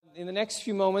In the next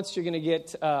few moments, you're going to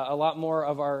get a lot more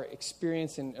of our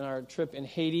experience in our trip in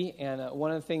Haiti. And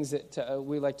one of the things that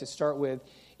we like to start with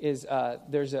is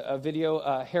there's a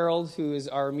video. Harold, who is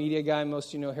our media guy, most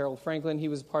of you know Harold Franklin, he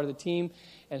was part of the team.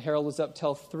 And Harold was up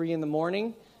till 3 in the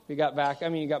morning. You got back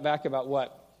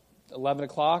about, 11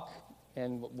 o'clock?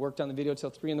 And worked on the video till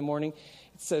 3 in the morning.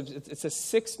 It's a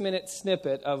 6-minute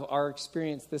snippet of our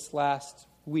experience this last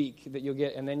week that you'll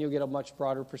get, and then you'll get a much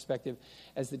broader perspective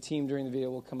as the team during the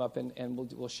video will come up and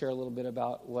we'll share a little bit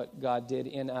about what God did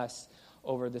in us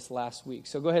over this last week.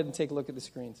 So go ahead and take a look at the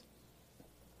screens.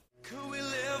 Could we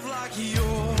live like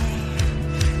your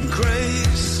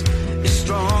grace is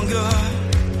stronger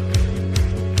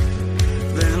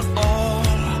than all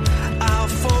our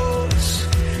faults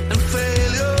and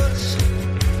failures?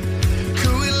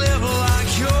 Could we live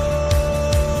like your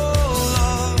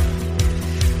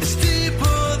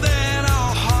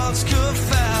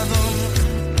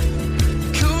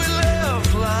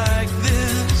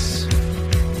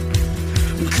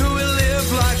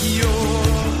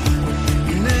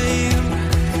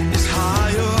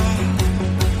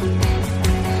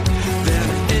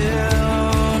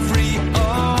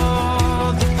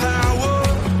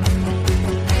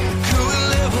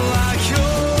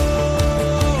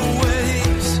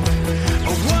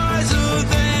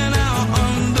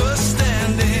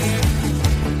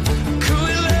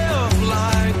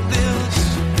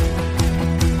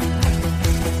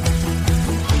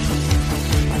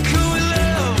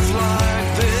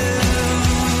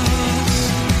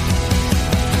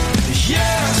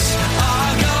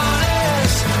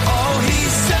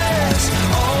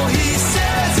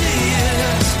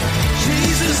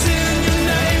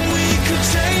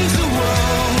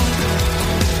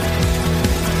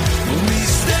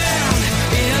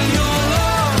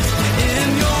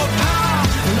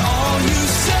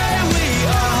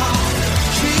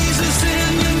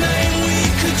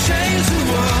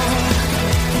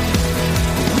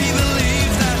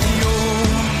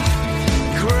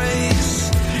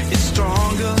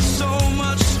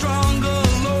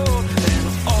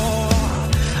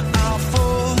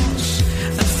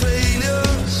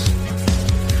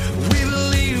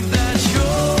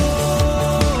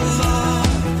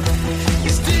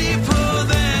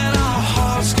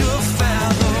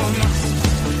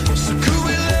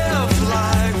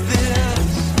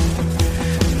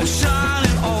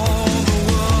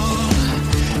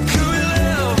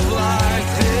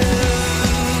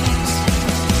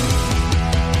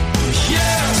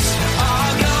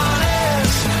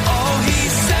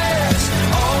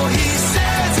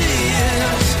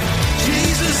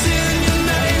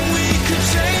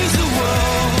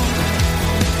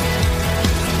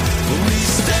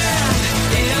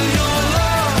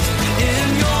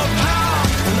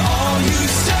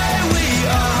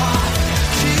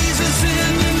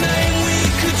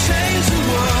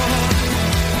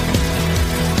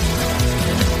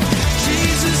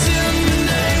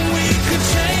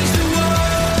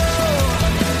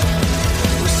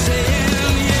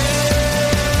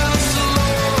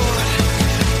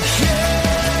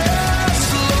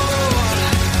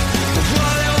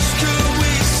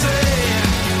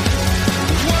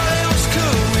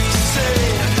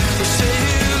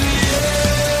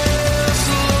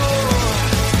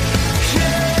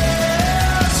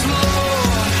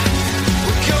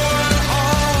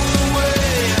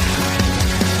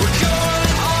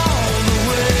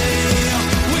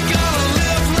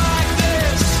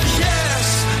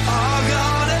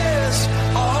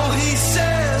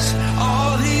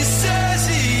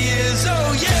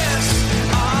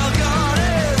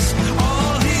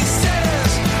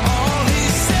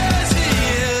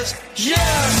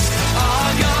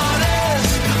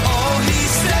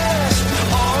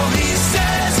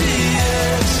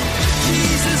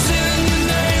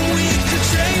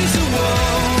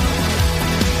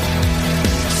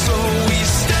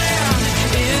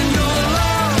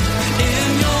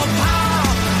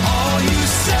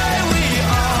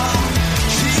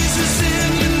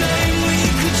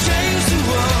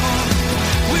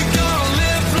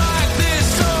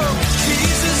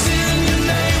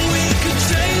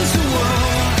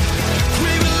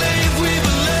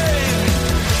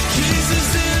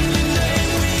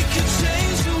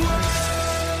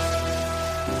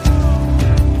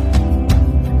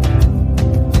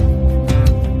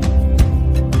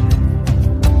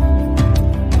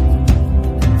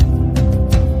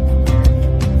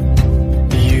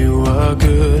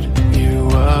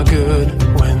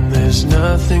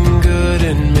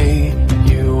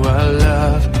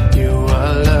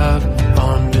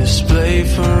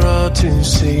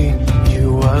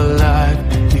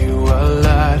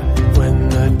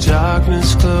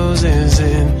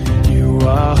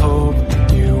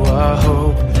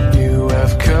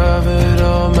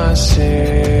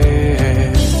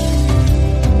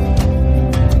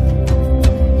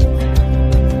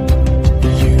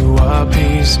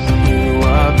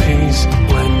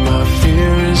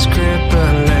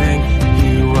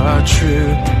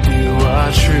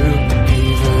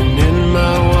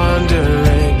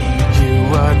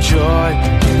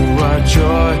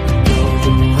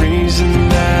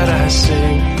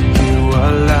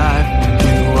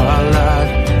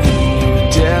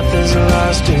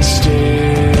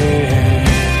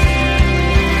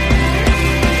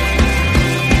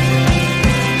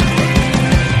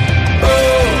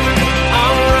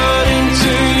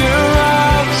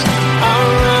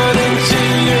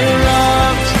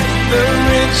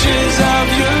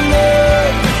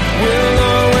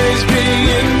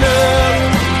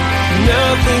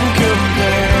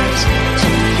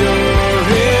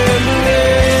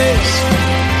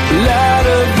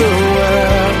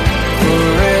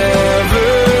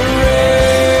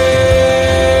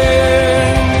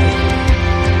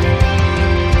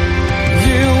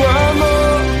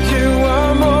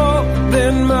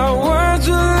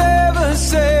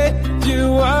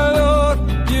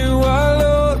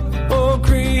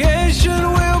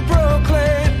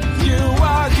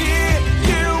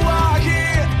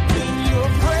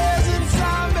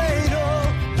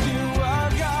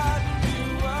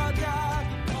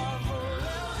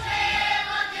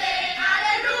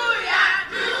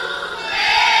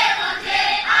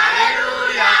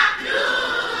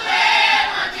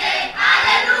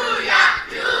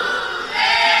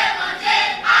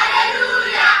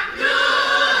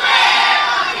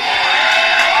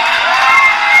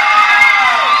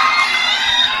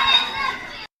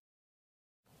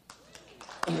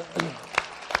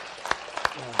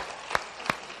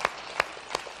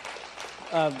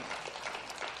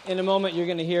In a moment, you're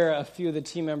going to hear a few of the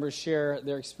team members share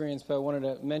their experience, but I wanted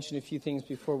to mention a few things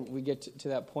before we get to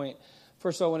that point.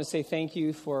 First of all, I want to say thank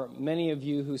you for many of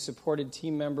you who supported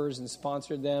team members and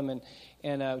sponsored them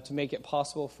and to make it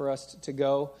possible for us to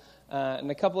go. And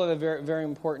a couple of the very, very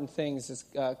important things. Is,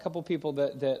 a couple people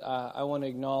that I want to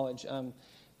acknowledge.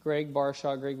 Greg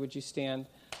Barshaw. Greg, would you stand?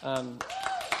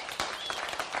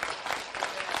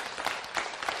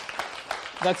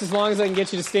 That's as long as I can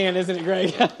get you to stand, isn't it,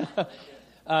 Greg?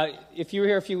 If you were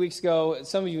here a few weeks ago,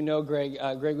 some of you know Greg.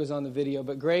 Greg was on the video,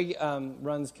 but Greg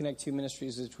runs Connect 2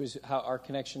 Ministries, which was how our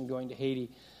connection going to Haiti.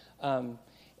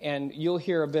 And you'll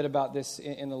hear a bit about this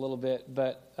in a little bit,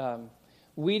 but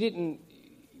we didn't.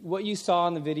 What you saw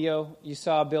in the video, you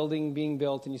saw a building being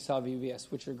built and you saw VBS,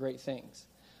 which are great things.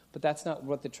 But that's not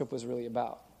what the trip was really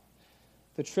about.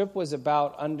 The trip was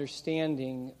about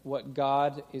understanding what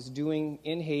God is doing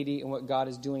in Haiti and what God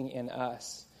is doing in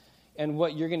us. And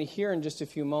what you're going to hear in just a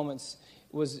few moments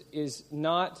is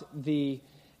not the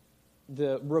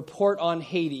report on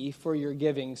Haiti for your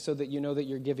giving so that you know that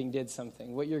your giving did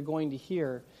something. What you're going to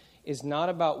hear is not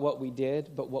about what we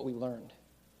did, but what we learned.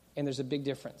 And there's a big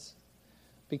difference.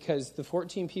 Because the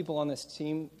 14 people on this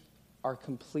team are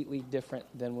completely different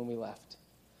than when we left.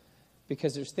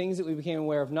 Because there's things that we became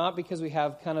aware of, not because we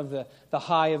have kind of the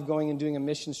high of going and doing a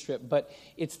mission trip, but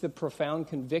it's the profound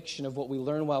conviction of what we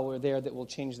learn while we're there that will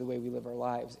change the way we live our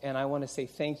lives. And I want to say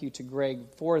thank you to Greg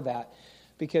for that,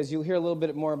 because you'll hear a little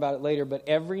bit more about it later, but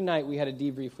every night we had a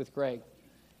debrief with Greg.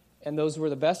 And those were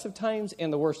the best of times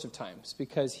and the worst of times,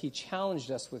 because he challenged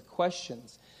us with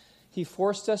questions. He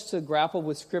forced us to grapple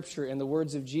with Scripture and the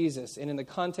words of Jesus, and in the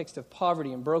context of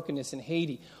poverty and brokenness in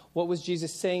Haiti. What was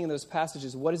Jesus saying in those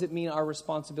passages? What does it mean our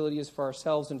responsibility is for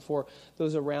ourselves and for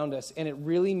those around us? And it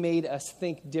really made us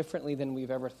think differently than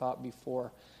we've ever thought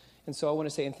before. And so I want to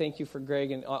say, and thank you for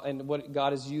Greg and what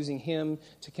God is using him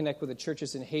to connect with the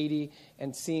churches in Haiti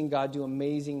and seeing God do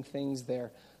amazing things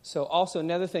there. So also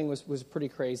another thing was pretty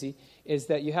crazy is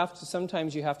that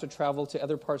sometimes you have to travel to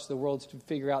other parts of the world to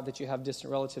figure out that you have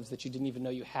distant relatives that you didn't even know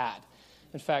you had.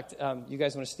 In fact, you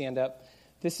guys want to stand up?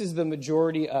 This is the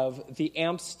majority of the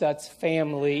Amstutz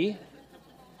family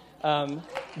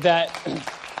that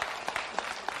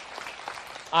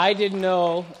I didn't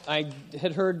know. I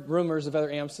had heard rumors of other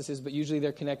Amstutzes, but usually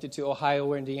they're connected to Ohio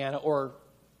or Indiana or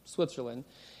Switzerland.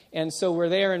 And so we're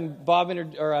there, and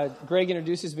Greg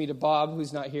introduces me to Bob,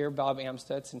 who's not here, Bob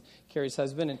Amstutz, and Carrie's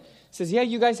husband, and says, yeah,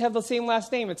 you guys have the same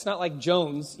last name. It's not like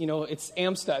Jones, it's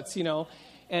Amstutz,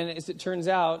 And as it turns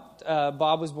out,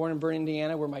 Bob was born in Bern,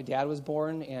 Indiana, where my dad was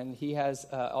born, and he has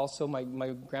also, my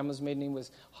grandma's maiden name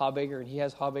was Haubager, and he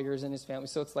has Haubagers in his family.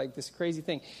 So it's like this crazy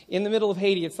thing. In the middle of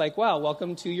Haiti, it's like, wow,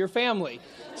 welcome to your family.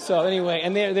 So anyway,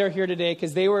 and they're here today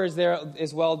because they were there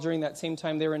as well during that same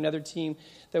time. They were another team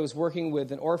that was working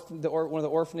with one of the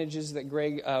orphanages that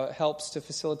Greg helps to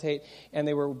facilitate, and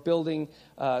they were building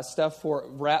stuff for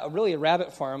really a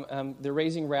rabbit farm. They're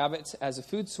raising rabbits as a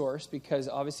food source because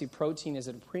obviously protein is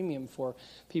at a premium for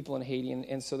people in Haiti,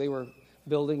 and so they were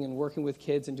building and working with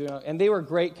kids and doing, and they were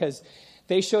great because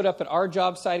they showed up at our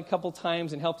job site a couple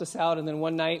times and helped us out. And then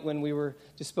one night when we were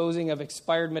disposing of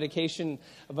expired medication,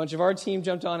 a bunch of our team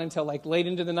jumped on until like late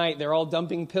into the night. They're all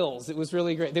dumping pills. It was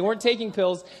really great. They weren't taking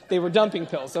pills. They were dumping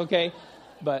pills, okay?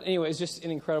 But anyway, it's just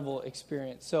an incredible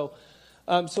experience. So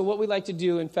what we like to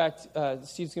do, in fact,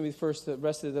 Steve's going to be the first. The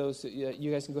rest of those,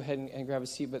 you guys can go ahead and grab a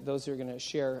seat. But those who are going to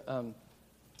share,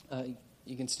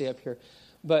 you can stay up here.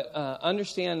 But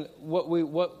understand what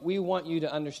we want you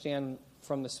to understand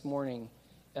from this morning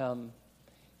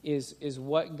is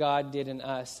what God did in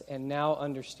us, and now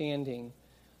understanding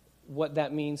what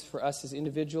that means for us as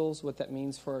individuals, what that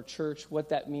means for our church, what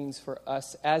that means for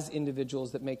us as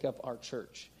individuals that make up our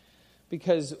church.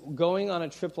 Because going on a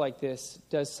trip like this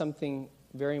does something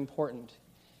very important.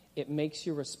 It makes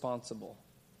you responsible.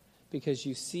 Because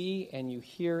you see and you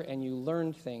hear and you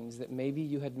learn things that maybe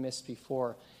you had missed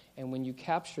before. And when you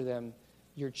capture them,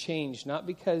 you're changed, not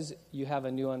because you have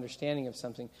a new understanding of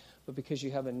something, but because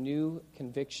you have a new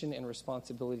conviction and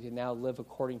responsibility to now live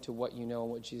according to what you know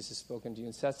and what Jesus has spoken to you.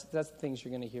 And so that's the things you're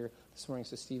going to hear this morning.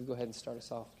 So Steve, go ahead and start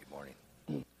us off. Good morning.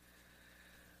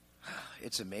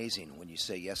 It's amazing when you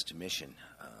say yes to mission.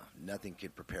 Nothing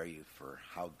could prepare you for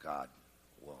how God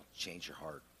will change your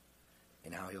heart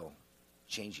and how he'll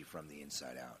change you from the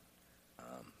inside out.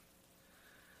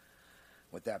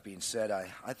 With that being said,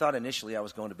 I thought initially I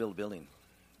was going to build a building.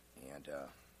 And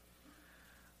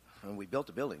when we built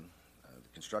the building, the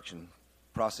construction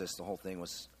process, the whole thing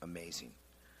was amazing.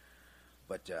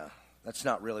 But that's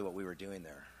not really what we were doing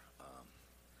there.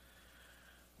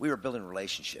 We were building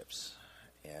relationships.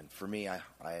 And for me, I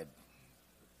had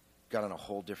got on a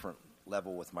whole different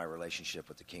level with my relationship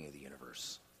with the King of the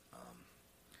Universe.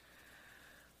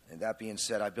 And that being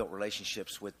said, I built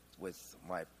relationships with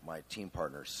my team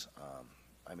partners.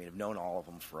 I've known all of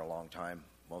them for a long time,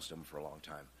 most of them for a long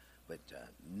time, but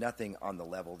nothing on the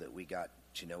level that we got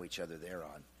to know each other there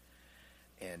on.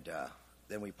 And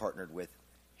then we partnered with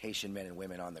Haitian men and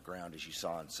women on the ground, as you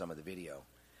saw in some of the video.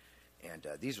 And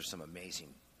these are some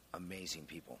amazing, amazing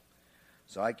people.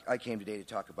 So I came today to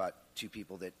talk about two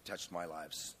people that touched my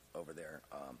lives over there.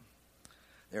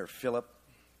 They're Philip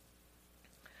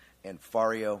and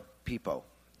Fario Pipo.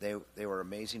 They were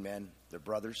amazing men. They're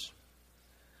brothers.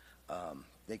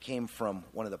 They came from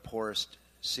one of the poorest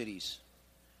cities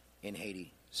in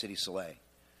Haiti, City Soleil.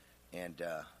 And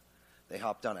they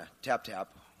hopped on a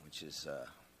tap-tap, which is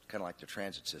kind of like the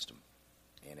transit system.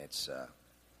 And it's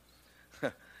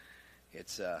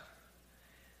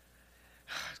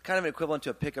kind of equivalent to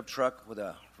a pickup truck with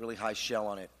a really high shell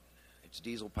on it. It's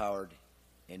diesel-powered,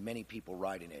 and many people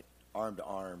ride in it, arm to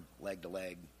arm, leg to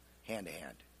leg, hand to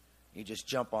hand. You just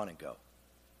jump on and go.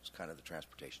 It's kind of the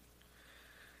transportation.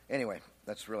 Anyway,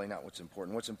 that's really not what's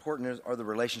important. What's important are the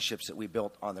relationships that we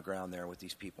built on the ground there with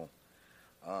these people.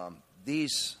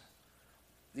 These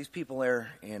people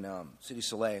there in City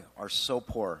Soleil are so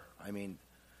poor.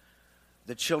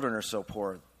 The children are so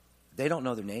poor. They don't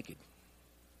know they're naked.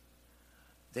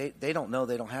 They don't know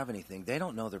they don't have anything. They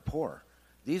don't know they're poor.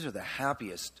 These are the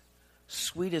happiest,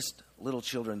 sweetest little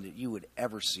children that you would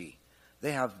ever see.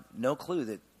 They have no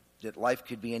clue that life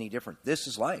could be any different. This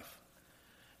is life.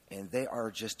 And they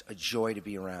are just a joy to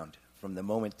be around from the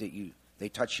moment that they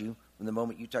touch you, from the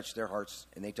moment you touch their hearts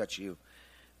and they touch you.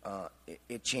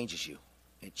 It changes you.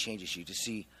 It changes you to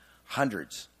see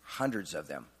hundreds of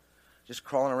them just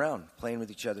crawling around, playing with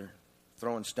each other,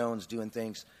 throwing stones, doing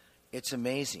things. It's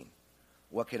amazing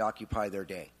what could occupy their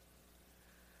day.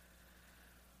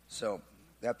 So,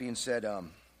 that being said,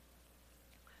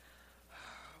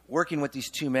 working with these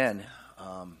two men,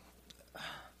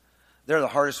 they're the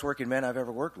hardest working men I've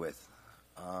ever worked with.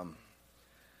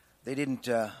 They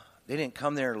didn't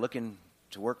come there looking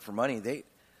to work for money.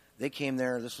 They came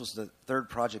there. This was the third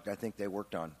project I think they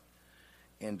worked on.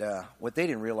 And what they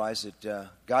didn't realize that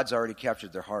God's already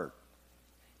captured their heart.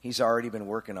 He's already been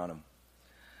working on them.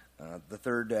 The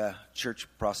third church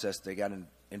process they got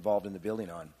involved in the building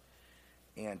on.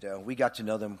 And we got to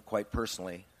know them quite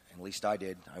personally. At least I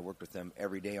did. I worked with them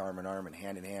every day, arm in arm and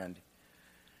hand in hand.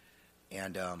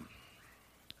 And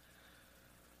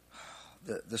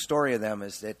the story of them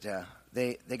is that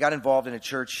they got involved in a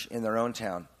church in their own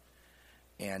town.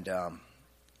 And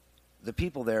the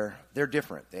people there, they're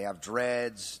different. They have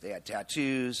dreads, they had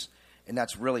tattoos, and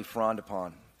that's really frowned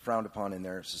upon in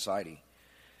their society.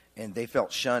 And they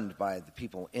felt shunned by the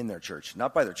people in their church.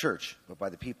 Not by their church, but by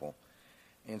the people.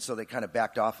 And so they kind of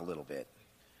backed off a little bit.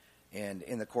 And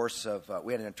in the course of,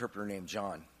 we had an interpreter named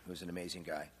John, who was an amazing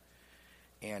guy.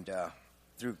 And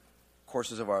through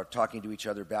courses of our talking to each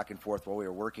other back and forth while we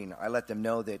were working, I let them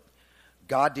know that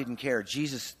God didn't care.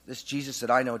 This Jesus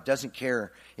that I know doesn't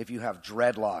care if you have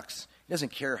dreadlocks. He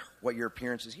doesn't care what your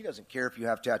appearance is. He doesn't care if you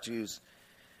have tattoos.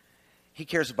 He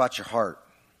cares about your heart.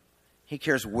 He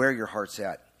cares where your heart's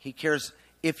at. He cares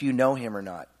if you know him or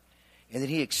not. And that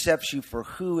he accepts you for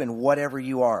who and whatever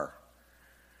you are.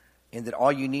 And that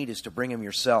all you need is to bring him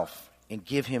yourself and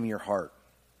give him your heart.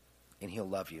 And he'll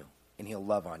love you. And he'll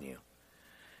love on you.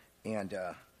 And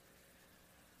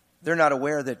they're not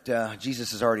aware that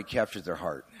Jesus has already captured their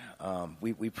heart.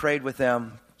 We prayed with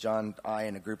them. John, I,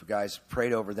 and a group of guys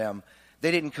prayed over them.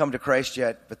 They didn't come to Christ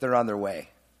yet, but they're on their way.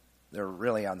 They're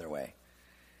really on their way.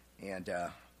 And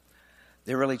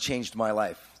they really changed my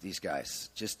life, these guys.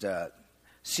 Just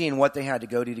seeing what they had to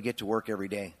go to get to work every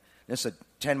day. It's a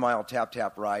 10-mile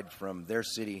tap-tap ride from their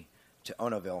city to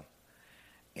Onaville.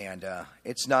 And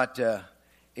it's not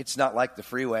like the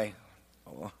freeway.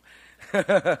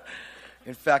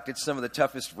 In fact, it's some of the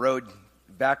toughest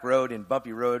back road and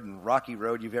bumpy road and rocky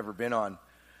road you've ever been on.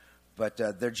 But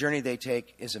their journey they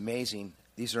take is amazing.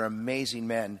 These are amazing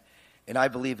men. And I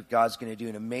believe that God's going to do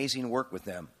an amazing work with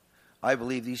them. I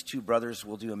believe these two brothers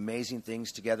will do amazing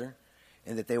things together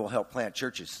and that they will help plant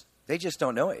churches. They just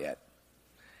don't know it yet.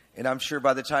 And I'm sure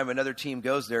by the time another team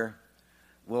goes there,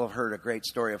 we'll have heard a great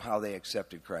story of how they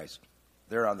accepted Christ.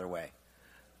 They're on their way.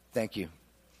 Thank you.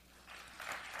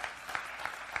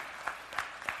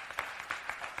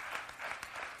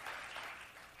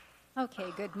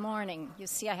 Okay, good morning. You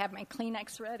see I have my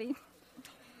Kleenex ready.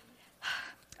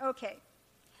 Okay.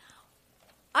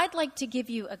 I'd like to give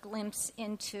you a glimpse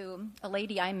into a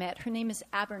lady I met. Her name is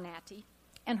Abernathy,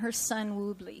 and her son,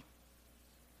 Woobly.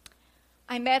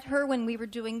 I met her when we were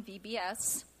doing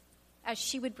VBS, as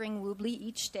she would bring Woobly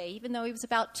each day, even though he was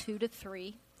about 2 to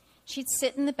 3. She'd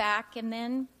sit in the back and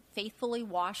then faithfully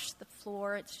wash the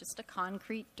floor. It's just a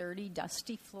concrete, dirty,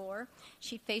 dusty floor.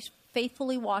 She'd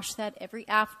faithfully wash that every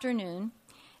afternoon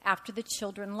after the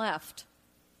children left.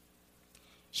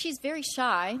 She's very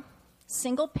shy,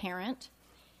 single parent,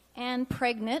 and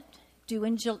pregnant, due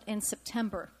in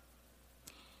September.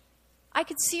 I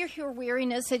could see her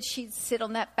weariness as she'd sit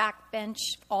on that back bench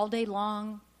all day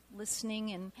long,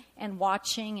 listening and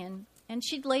watching, and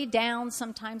she'd lay down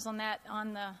sometimes on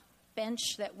the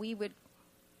bench that we would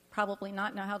probably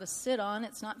not know how to sit on.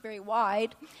 It's not very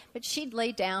wide, but she'd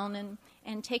lay down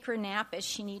and take her nap as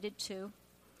she needed to.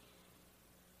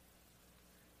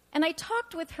 And I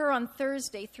talked with her on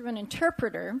Thursday through an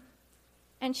interpreter,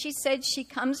 and she said she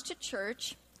comes to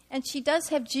church, and she does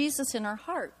have Jesus in her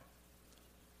heart.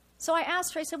 So I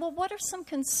asked her, I said, well, what are some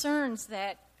concerns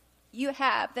that you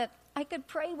have that I could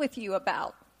pray with you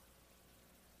about?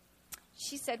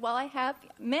 She said, well, I have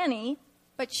many,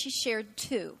 but she shared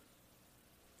 2.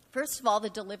 First of all, the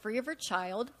delivery of her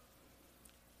child.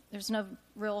 There's no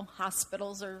real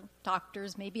hospitals or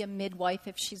doctors, maybe a midwife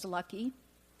if she's lucky.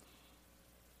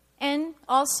 And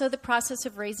also the process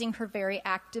of raising her very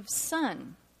active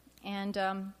son. And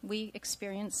we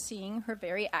experienced seeing her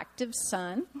very active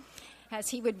son as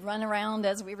he would run around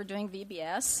as we were doing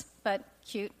VBS, but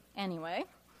cute anyway.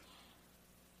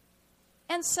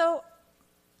 And so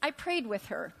I prayed with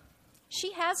her.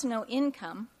 She has no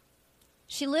income.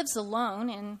 She lives alone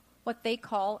in what they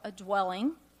call a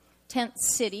dwelling, tent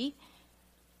city.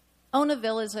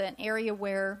 Onaville is an area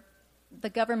where the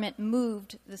government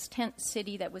moved this tent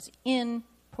city that was in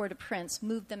Port-au-Prince,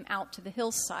 moved them out to the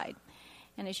hillside.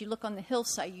 And as you look on the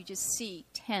hillside, you just see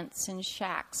tents and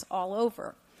shacks all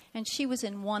over. And she was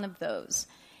in one of those.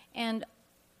 And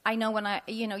I know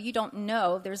you don't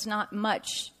know, there's not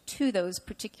much to those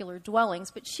particular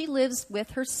dwellings, but she lives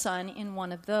with her son in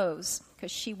one of those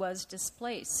because she was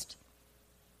displaced.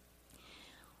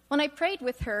 When I prayed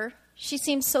with her, she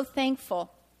seemed so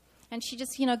thankful. And she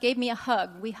just, gave me a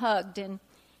hug. We hugged. And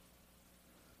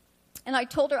I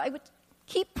told her I would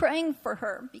keep praying for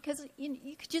her because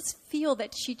you could just feel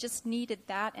that she just needed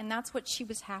that, and that's what she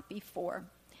was happy for.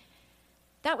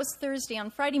 That was Thursday. On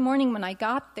Friday morning when I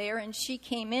got there and she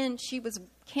came in,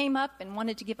 came up and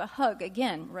wanted to give a hug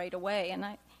again right away. And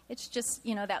it's just,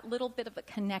 that little bit of a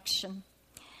connection.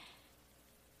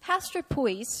 Pastor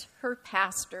Puis, her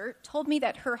pastor, told me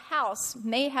that her house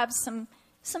may have some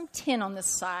tin on the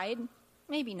side,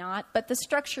 maybe not, but the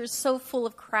structure is so full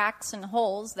of cracks and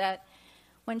holes that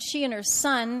when she and her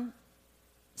son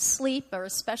sleep, or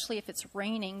especially if it's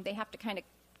raining, they have to kind of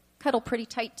cuddle pretty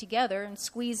tight together and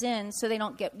squeeze in so they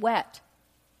don't get wet.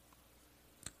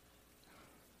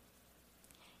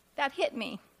 That hit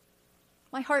me.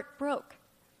 My heart broke.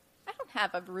 I don't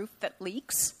have a roof that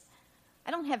leaks.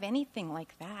 I don't have anything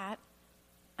like that.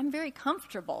 I'm very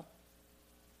comfortable.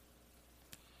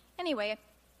 Anyway,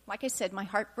 like I said, my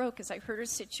heart broke as I heard her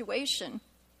situation.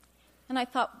 And I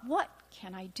thought, what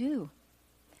can I do?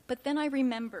 But then I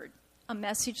remembered a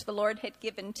message the Lord had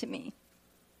given to me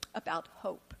about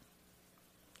hope.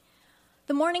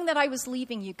 The morning that I was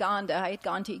leaving Uganda, I had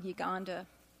gone to Uganda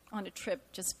on a trip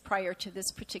just prior to this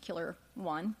particular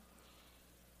one.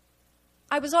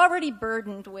 I was already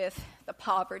burdened with the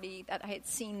poverty that I had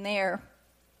seen there.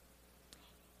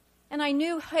 And I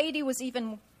knew Haiti was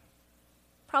even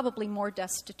probably more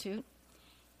destitute.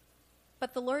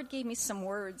 But the Lord gave me some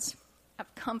words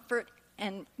of comfort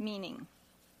and meaning.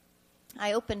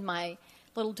 I opened my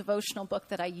little devotional book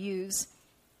that I use,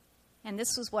 and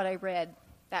this was what I read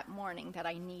that morning that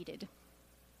I needed.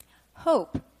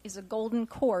 Hope is a golden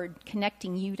cord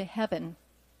connecting you to heaven.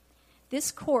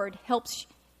 This cord helps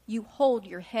you hold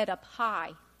your head up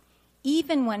high,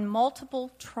 even when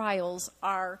multiple trials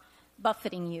are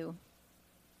buffeting you.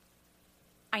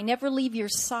 I never leave your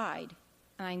side,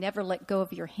 and I never let go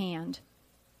of your hand.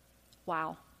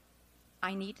 Wow,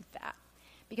 I needed that.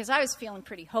 Because I was feeling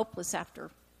pretty hopeless after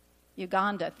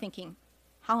Uganda, thinking,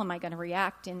 how am I going to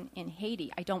react in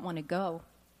Haiti? I don't want to go.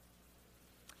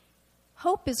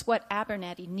 Hope is what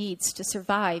Abernathy needs to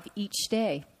survive each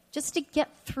day, just to get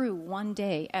through one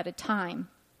day at a time.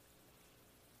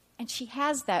 And she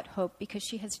has that hope because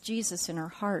she has Jesus in her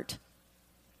heart.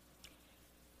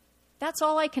 That's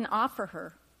all I can offer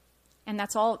her, and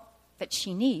that's all that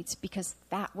she needs because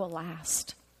that will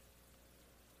last.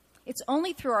 It's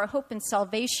only through our hope and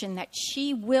salvation that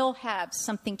she will have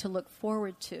something to look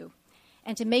forward to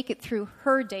and to make it through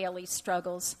her daily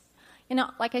struggles.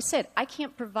 Like I said, I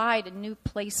can't provide a new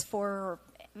place for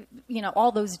her,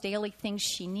 all those daily things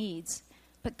she needs,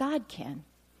 but God can,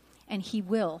 and He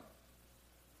will.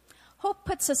 Hope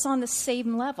puts us on the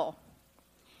same level.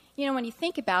 You know, when you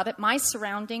think about it, my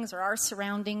surroundings or our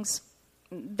surroundings,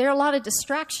 there are a lot of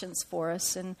distractions for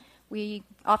us, and we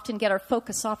often get our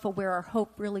focus off of where our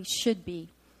hope really should be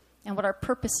and what our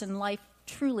purpose in life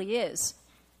truly is.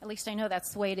 At least I know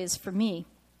that's the way it is for me.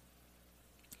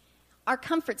 Our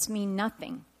comforts mean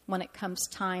nothing when it comes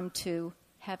time to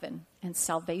heaven and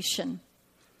salvation.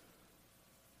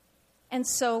 And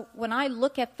so when I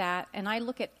look at that, and I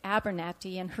look at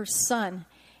Abernathy and her son,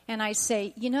 and I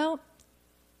say, you know,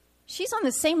 she's on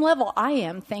the same level I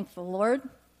am, thank the Lord.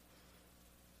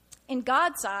 In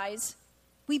God's eyes,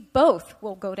 we both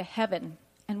will go to heaven,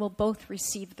 and will both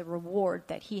receive the reward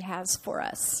that he has for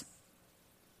us.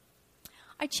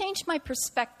 I changed my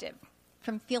perspective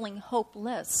from feeling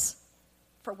hopeless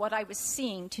for what I was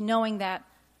seeing to knowing that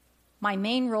my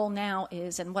main role now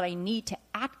is, and what I need to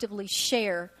actively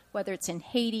share, whether it's in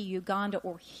Haiti, Uganda,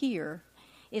 or here,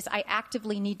 is I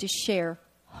actively need to share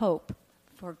hope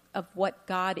of what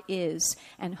God is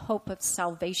and hope of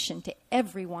salvation to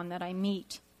everyone that I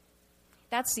meet.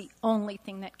 That's the only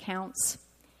thing that counts.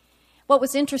 What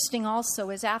was interesting also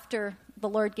is after the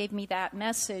Lord gave me that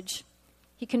message,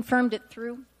 he confirmed it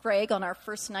through Greg on our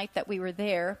first night that we were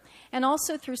there, and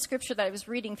also through scripture that I was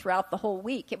reading throughout the whole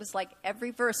week. It was like every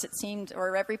verse, it seemed,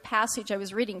 or every passage I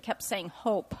was reading kept saying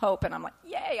hope, hope, and I'm like,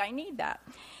 yay, I need that.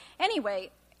 Anyway,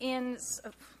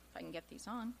 if I can get these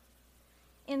on.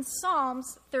 In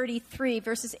Psalms 33,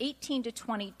 verses 18 to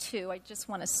 22, I just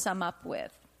want to sum up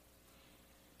with.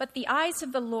 But the eyes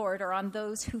of the Lord are on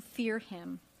those who fear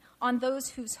him, on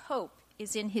those whose hope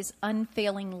is in his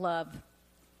unfailing love,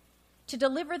 to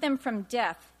deliver them from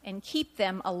death and keep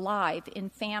them alive in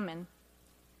famine.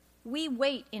 We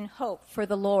wait in hope for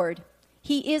the Lord.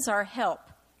 He is our help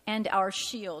and our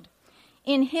shield.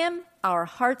 In him our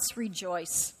hearts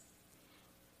rejoice.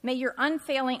 May your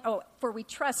for we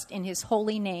trust in his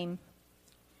holy name.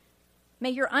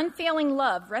 May your unfailing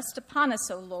love rest upon us,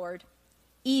 O Lord,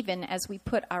 even as we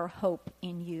put our hope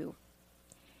in you.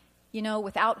 You know,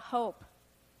 without hope,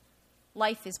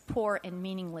 life is poor and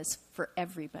meaningless for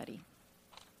everybody.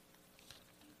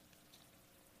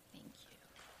 Thank you.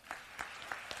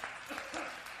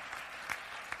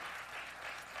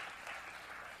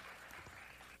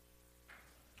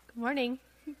 Good morning.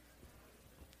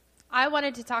 I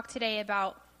wanted to talk today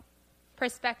about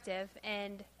perspective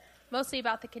and mostly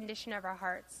about the condition of our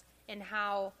hearts and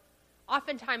how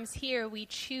oftentimes here we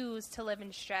choose to live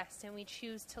in stress and we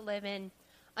choose to live in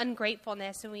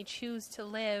ungratefulness and we choose to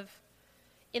live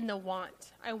in the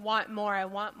want. I want more, I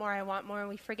want more, I want more. And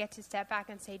we forget to step back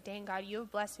and say, dang God, you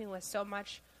have blessed me with so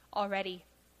much already.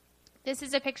 This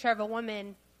is a picture of a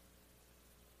woman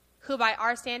who by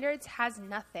our standards has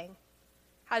nothing.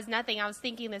 I was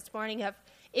thinking this morning of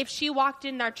if she walked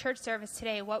in our church service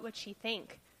today, what would she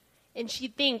think? And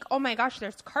she'd think, oh my gosh,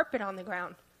 there's carpet on the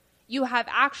ground. You have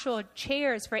actual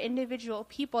chairs for individual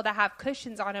people that have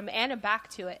cushions on them and a back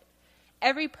to it.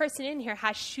 Every person in here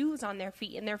has shoes on their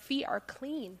feet, and their feet are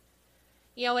clean.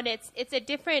 You know, and it's a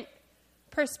different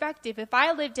perspective. If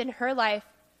I lived in her life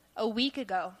a week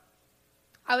ago,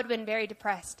 I would have been very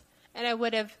depressed. And I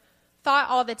would have thought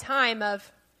all the time of,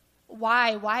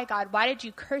 why, God? Why did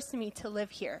you curse me to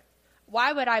live here?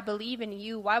 Why would I believe in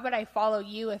you? Why would I follow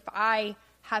you if I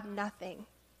have nothing?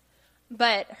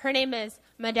 But her name is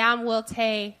Madame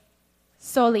Wilte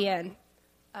Solien.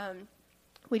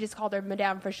 We just called her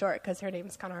Madame for short because her name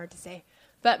is kind of hard to say.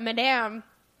 But Madame,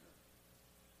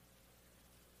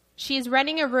 she's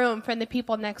renting a room from the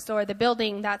people next door. The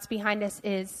building that's behind us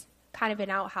is kind of an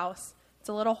outhouse. It's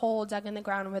a little hole dug in the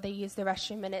ground where they use the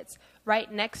restroom, and it's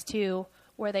right next to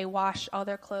where they wash all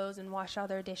their clothes and wash all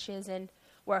their dishes, and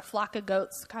where a flock of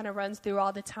goats kind of runs through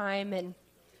all the time. And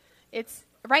it's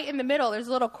right in the middle. There's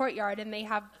a little courtyard, and they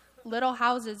have little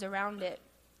houses around it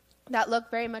that look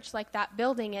very much like that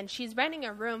building. And she's renting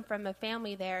a room from a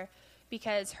family there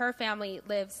because her family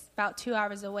lives about 2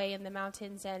 hours away in the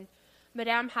mountains, and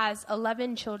Madame has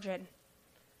 11 children.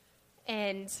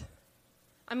 And,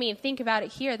 I mean, think about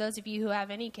it here. Those of you who have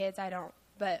any kids, I don't,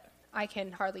 but I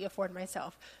can hardly afford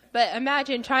myself. But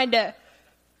imagine trying to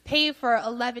pay for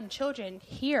 11 children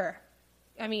here.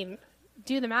 I mean,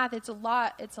 do the math. It's a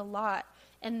lot.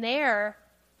 And there,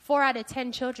 4 out of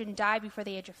 10 children die before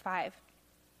the age of 5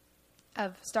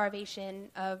 of starvation,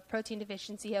 of protein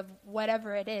deficiency, of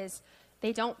whatever it is.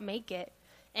 They don't make it.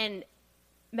 And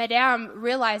Madame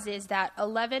realizes that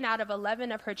 11 out of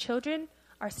 11 of her children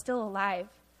are still alive.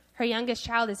 Her youngest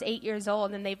child is 8 years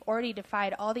old, and they've already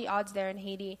defied all the odds there in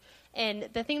Haiti. And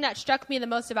the thing that struck me the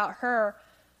most about her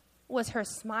was her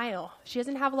smile. She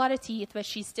doesn't have a lot of teeth, but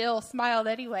she still smiled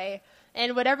anyway.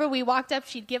 And whenever we walked up,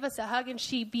 she'd give us a hug, and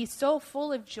she'd be so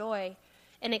full of joy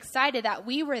and excited that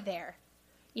we were there,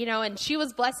 and she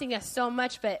was blessing us so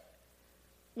much. But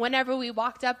whenever we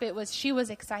walked up, she was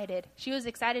excited. She was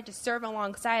excited to serve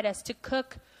alongside us, to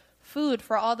cook food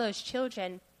for all those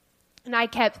children. And I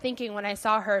kept thinking when I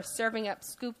saw her serving up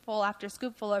scoopful after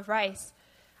scoopful of rice,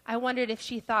 I wondered if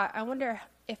she thought, I wonder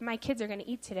if my kids are going to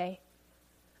eat today.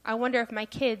 I wonder if my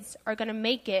kids are going to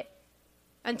make it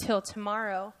until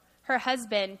tomorrow. Her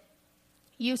husband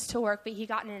used to work, but he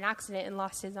got in an accident and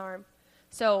lost his arm.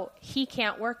 So he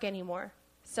can't work anymore.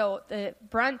 So the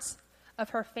brunt of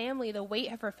her family, the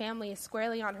weight of her family is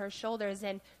squarely on her shoulders,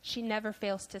 and she never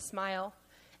fails to smile.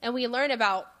 And we learn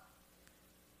about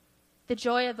the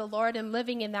joy of the Lord and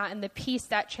living in that, and the peace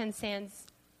that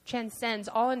transcends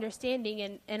all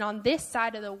understanding. And on this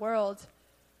side of the world,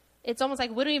 it's almost like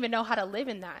we don't even know how to live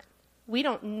in that. We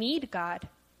don't need God.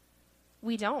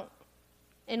 We don't.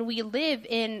 And we live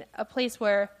in a place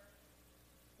where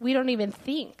we don't even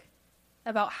think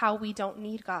about how we don't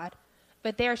need God.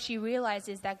 But there she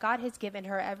realizes that God has given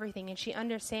her everything, and she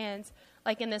understands,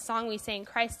 like in the song we sang,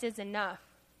 Christ is enough.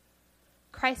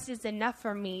 Christ is enough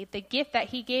for me. The gift that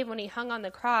he gave when he hung on the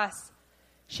cross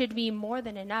should be more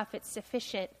than enough. It's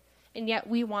sufficient, and yet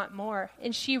we want more.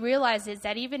 And she realizes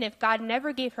that even if God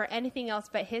never gave her anything else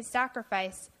but his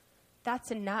sacrifice, that's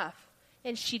enough.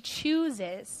 And she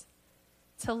chooses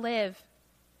to live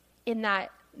in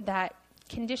that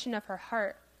condition of her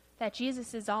heart, that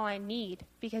Jesus is all I need,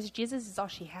 because Jesus is all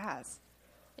she has.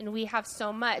 And we have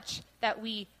so much that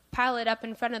we pile it up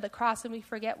in front of the cross and we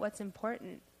forget what's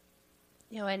important.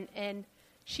 And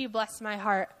she blessed my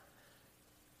heart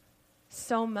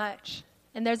so much.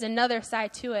 And there's another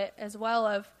side to it as well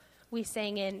of, we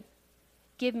sang in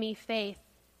Give Me Faith.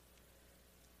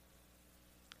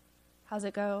 How's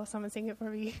it go? Someone sing it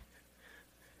for me.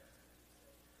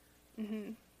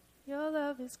 Your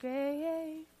love is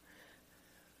great.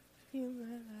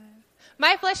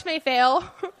 My flesh may fail.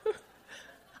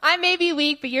 I may be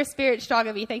weak, but your spirit's strong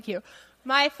in me. Thank you.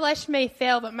 My flesh may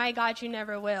fail, but my God, you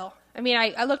never will. I mean,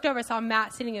 I looked over and saw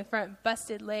Matt sitting in front,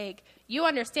 busted leg. You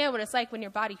understand what it's like when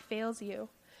your body fails you.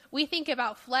 We think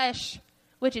about flesh,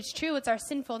 which is true. It's our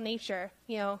sinful nature.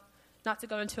 Not to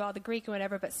go into all the Greek and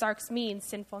whatever, but sarx means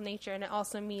sinful nature, and it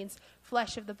also means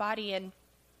flesh of the body. And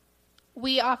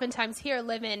we oftentimes here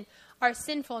live in our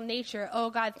sinful nature. Oh,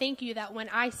 God, thank you that when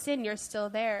I sin, you're still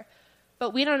there.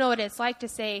 But we don't know what it's like to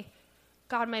say,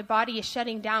 God, my body is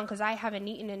shutting down because I haven't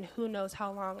eaten in who knows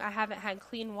how long. I haven't had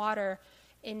clean water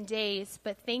in days.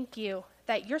 But thank you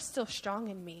that you're still strong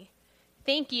in me.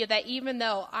 Thank you that even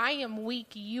though I am weak,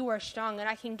 you are strong, and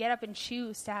I can get up and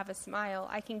choose to have a smile.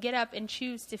 I can get up and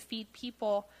choose to feed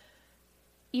people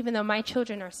even though my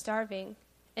children are starving.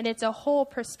 And it's a whole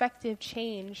perspective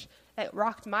change that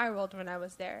rocked my world when I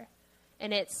was there.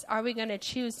 And it's, are we going to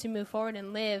choose to move forward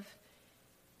and live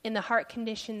in the heart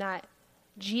condition that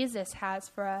Jesus has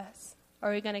for us? Or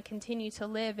are we going to continue to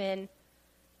live in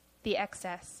the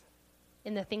excess,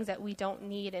 in the things that we don't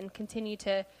need, and continue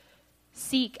to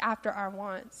seek after our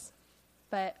wants?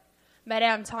 But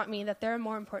Madame taught me that there are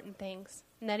more important things,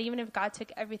 and that even if God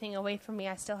took everything away from me,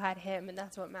 I still had him, and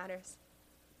that's what matters.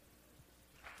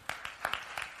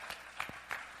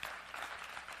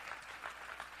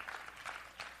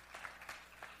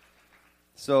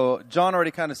 So John already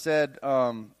kind of said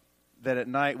that at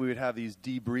night we would have these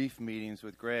debrief meetings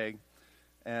with Greg.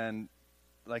 And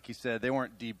like he said, they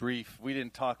weren't debrief. We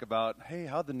didn't talk about, hey,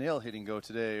 how'd the nail hitting go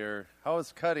today? Or how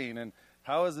was cutting? And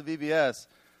how was the VBS?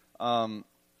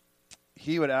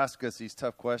 He would ask us these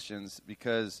tough questions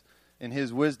because in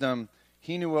his wisdom,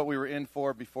 he knew what we were in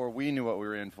for before we knew what we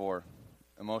were in for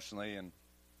emotionally and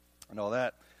all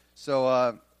that.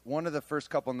 So one of the first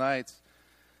couple nights,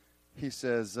 he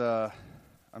says,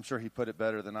 I'm sure he put it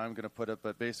better than I'm going to put it,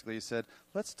 but basically he said,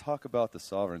 let's talk about the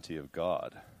sovereignty of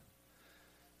God.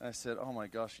 And I said, oh my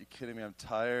gosh, are you kidding me? I'm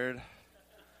tired.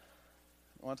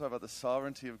 I want to talk about the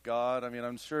sovereignty of God. I mean,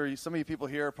 I'm sure some of you people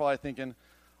here are probably thinking,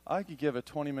 I could give a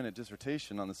 20-minute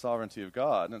dissertation on the sovereignty of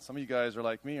God. And some of you guys are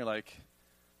like me, you're like,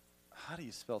 how do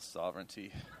you spell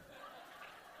sovereignty?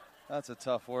 That's a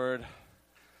tough word.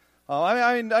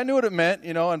 I mean, I knew what it meant,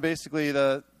 and basically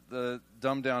the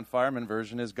dumbed-down fireman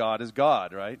version is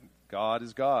God, right? God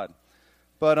is God.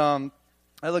 But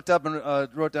I looked up and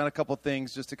wrote down a couple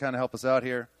things just to kind of help us out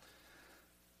here.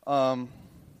 All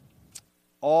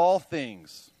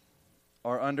things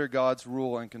are under God's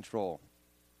rule and control.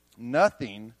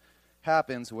 Nothing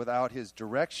happens without his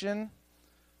direction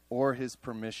or his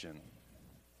permission.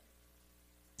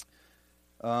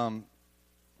 God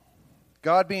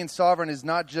being sovereign is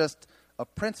not just a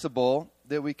principle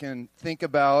that we can think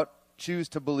about, choose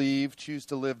to believe, choose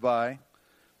to live by.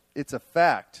 It's a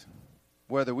fact.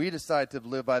 Whether we decide to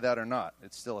live by that or not,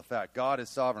 it's still a fact. God is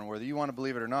sovereign. Whether you want to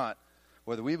believe it or not,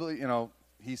 whether we believe,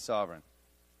 he's sovereign.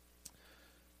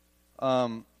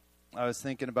 I was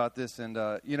thinking about this, and,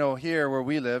 here where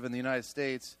we live in the United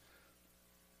States,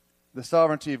 the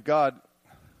sovereignty of God,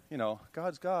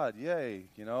 God's God, yay.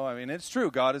 It's true,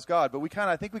 God is God, but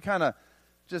I think we kind of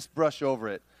just brush over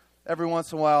it. Every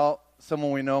once in a while,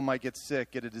 someone we know might get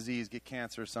sick, get a disease, get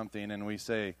cancer or something, and we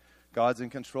say, God's in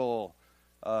control.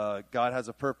 God has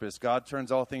a purpose. God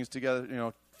turns all things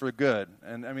together, for good.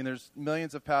 And, there's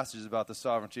millions of passages about the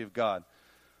sovereignty of God.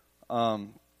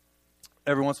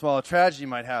 Every once in a while, a tragedy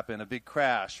might happen, a big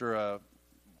crash or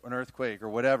an earthquake or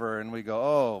whatever, and we go,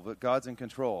 oh, but God's in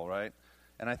control, right?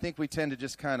 And I think we tend to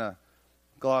just kind of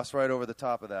gloss right over the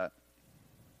top of that.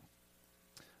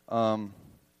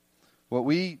 What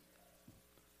we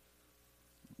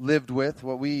lived with,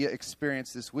 what we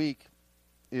experienced this week,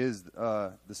 is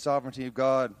the sovereignty of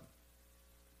God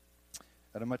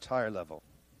at a much higher level.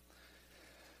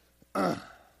 In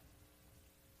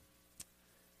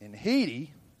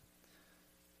Haiti,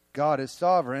 God is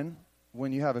sovereign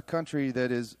when you have a country that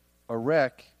is a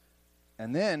wreck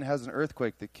and then has an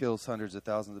earthquake that kills hundreds of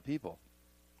thousands of people.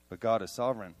 But God is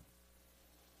sovereign.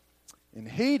 In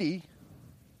Haiti,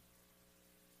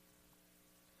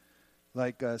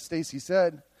 like Stacy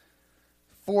said,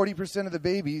 40% of the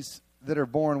babies that are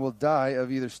born will die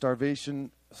of either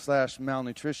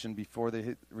starvation/malnutrition before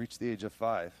they reach the age of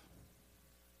 5.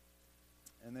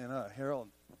 And then Harold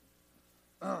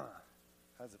has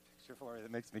a picture for me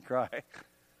that makes me cry.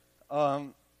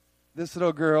 This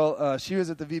little girl, she was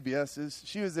at the VBS's.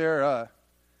 She was there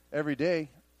every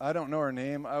day. I don't know her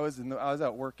name. I was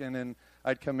out working, and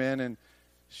I'd come in, and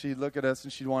she'd look at us,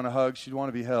 and she'd want a hug. She'd want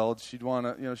to be held. She'd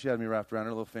want to, she had me wrapped around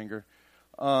her little finger.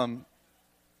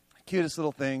 Cutest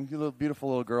little thing, beautiful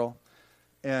little girl.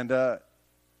 And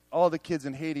all the kids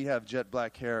in Haiti have jet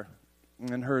black hair,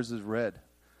 and hers is red.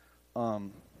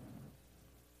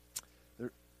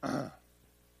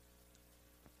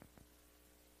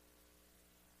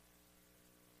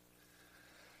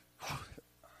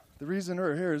 The reason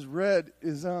her hair is red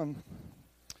is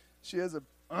she has a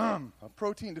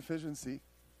protein deficiency.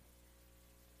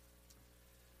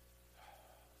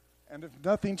 And if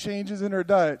nothing changes in her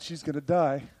diet, she's going to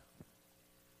die.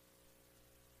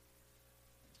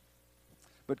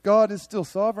 But God is still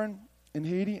sovereign in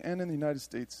Haiti and in the United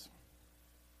States.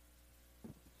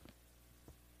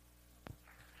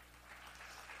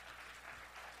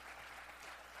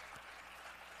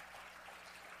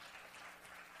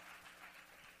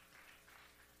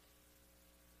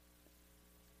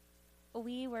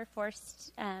 We were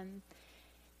forced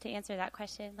to answer that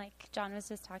question like John was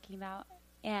just talking about.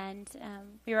 And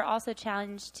we were also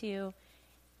challenged to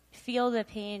feel the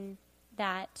pain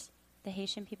that the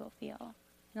Haitian people feel.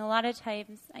 And a lot of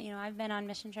times, I've been on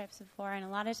mission trips before, and a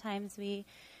lot of times we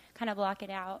kind of block it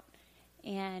out.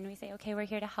 And we say, okay, we're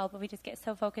here to help, but we just get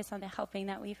so focused on the helping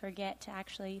that we forget to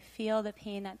actually feel the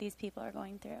pain that these people are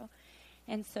going through.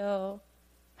 And so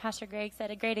Pastor Greg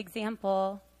said a great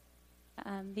example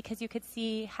because you could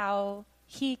see how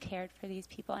he cared for these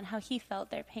people and how he felt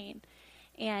their pain.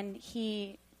 And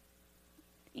he,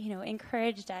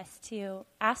 encouraged us to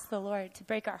ask the Lord to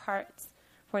break our hearts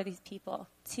for these people,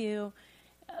 to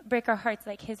break our hearts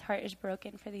like his heart is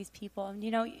broken for these people. And,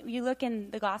 you look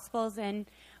in the Gospels, and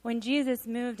when Jesus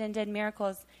moved and did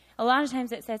miracles, a lot of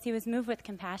times it says he was moved with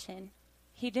compassion.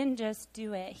 He didn't just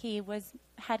do it. He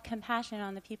had compassion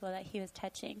on the people that he was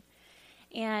touching.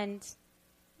 And,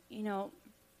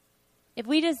 if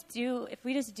we just do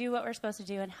what we're supposed to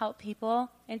do and help people,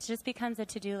 it just becomes a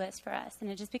to-do list for us, and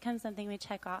it just becomes something we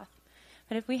check off.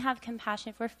 But if we have compassion,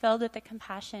 if we're filled with the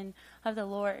compassion of the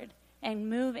Lord and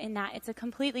move in that, it's a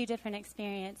completely different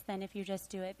experience than if you just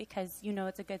do it because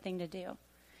it's a good thing to do.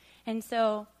 And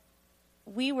so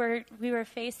we were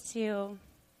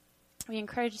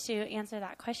encouraged to answer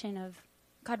that question of,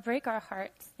 God, break our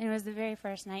hearts. And it was the very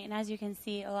first night. And as you can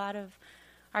see, a lot of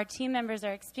our team members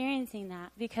are experiencing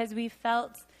that because we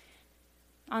felt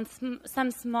on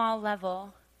some small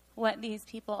level what these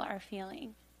people are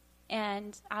feeling.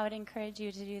 And I would encourage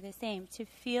you to do the same, to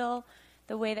feel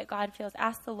the way that God feels.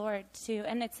 Ask the Lord to,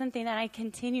 and it's something that I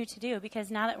continue to do because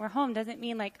now that we're home doesn't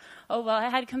mean like, oh, well, I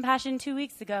had compassion 2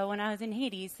 weeks ago when I was in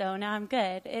Haiti, so now I'm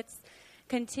good. It's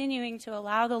continuing to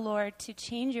allow the Lord to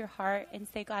change your heart and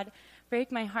say, God, break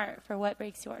my heart for what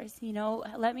breaks yours.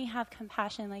 Let me have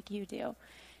compassion like you do,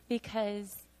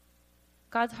 because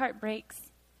God's heart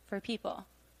breaks for people.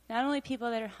 Not only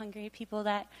people that are hungry, people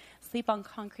that sleep on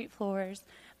concrete floors,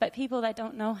 but people that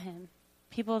don't know him.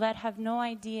 people that have no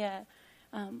idea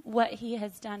what he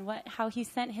has done, how he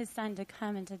sent his son to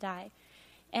come and to die.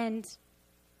 And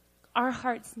our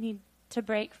hearts need to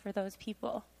break for those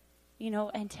people,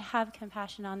 and to have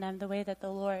compassion on them the way that the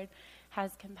Lord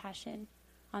has compassion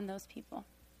on those people.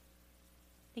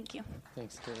 Thank you.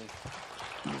 Thanks, Tilly.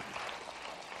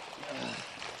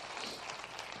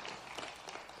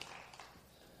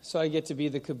 So I get to be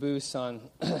the caboose on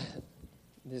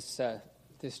this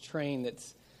train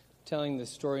that's telling the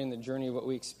story and the journey of what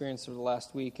we experienced over the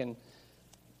last week. And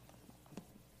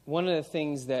one of the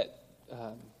things that,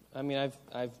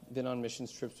 I've been on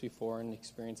missions trips before and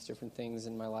experienced different things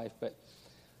in my life, but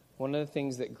one of the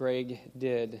things that Greg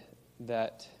did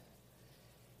that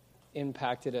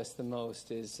impacted us the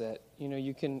most is that,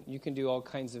 you can do all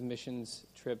kinds of missions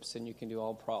trips, and you can do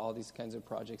all these kinds of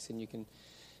projects, and you can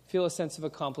feel a sense of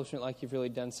accomplishment like you've really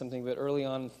done something. But early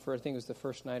on, I think it was the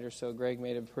first night or so, Greg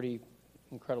made a pretty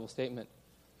incredible statement.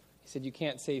 He said, you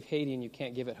can't save Haiti and you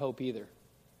can't give it hope either.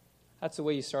 That's the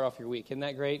way you start off your week. Isn't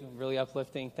that great? Really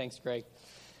uplifting. Thanks, Greg.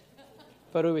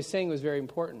 But what he was saying was very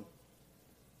important.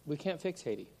 We can't fix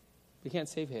Haiti. We can't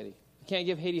save Haiti. We can't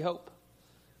give Haiti hope.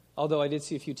 Although I did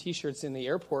see a few T-shirts in the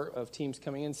airport of teams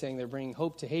coming in saying they're bringing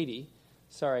hope to Haiti.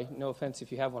 Sorry, no offense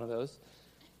if you have one of those.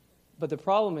 But the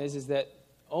problem is that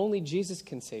only Jesus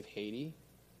can save Haiti.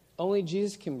 Only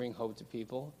Jesus can bring hope to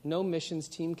people. No missions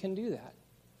team can do that.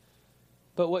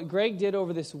 But what Greg did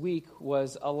over this week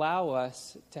was allow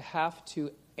us to have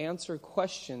to answer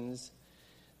questions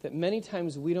that many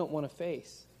times we don't want to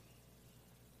face.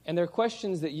 And they're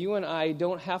questions that you and I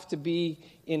don't have to be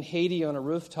in Haiti on a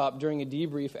rooftop during a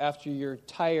debrief after you're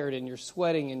tired and you're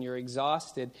sweating and you're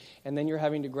exhausted, and then you're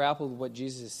having to grapple with what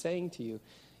Jesus is saying to you.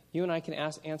 You and I can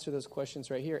answer those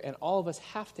questions right here, and all of us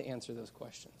have to answer those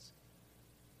questions.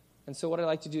 And so what I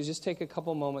like to do is just take a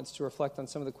couple moments to reflect on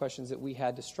some of the questions that we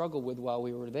had to struggle with while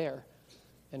we were there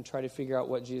and try to figure out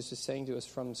what Jesus is saying to us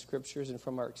from Scriptures and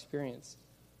from our experience.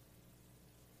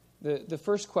 The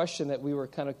first question that we were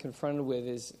kind of confronted with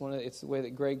is, it's the way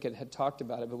that Greg had talked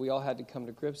about it, but we all had to come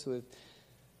to grips with,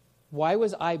 why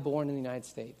was I born in the United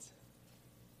States?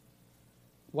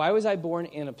 Why was I born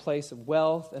in a place of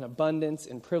wealth and abundance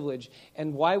and privilege?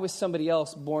 And why was somebody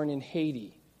else born in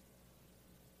Haiti?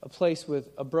 A place with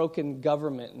a broken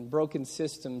government and broken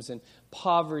systems and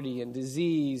poverty and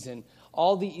disease and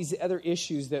all these other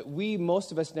issues that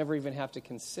most of us never even have to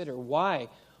consider. Why?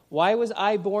 Why was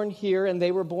I born here and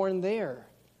they were born there?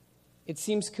 It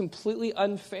seems completely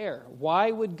unfair.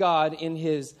 Why would God, in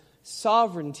his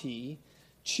sovereignty,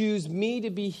 choose me to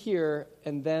be here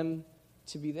and them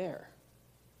to be there?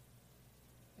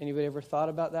 Anybody ever thought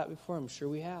about that before? I'm sure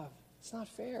we have. It's not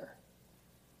fair.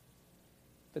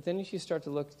 But then if you start to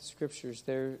look at the Scriptures,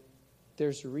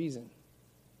 there's a reason.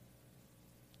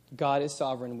 God is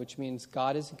sovereign, which means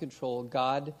God is in control.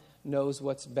 God knows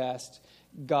what's best.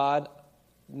 God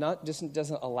not just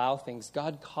doesn't allow things.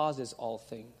 God causes all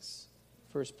things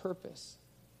for his purpose.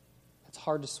 That's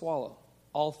hard to swallow.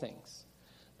 All things.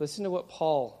 Listen to what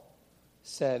Paul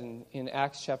said in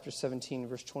Acts chapter 17,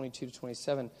 verse 22 to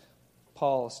 27.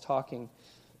 Paul is talking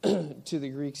to the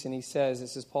Greeks, and he says,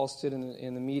 this is Paul stood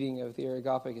in the meeting of the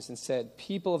Areopagus and said,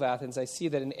 "People of Athens, I see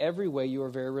that in every way you are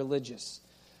very religious.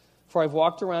 For I've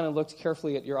walked around and looked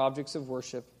carefully at your objects of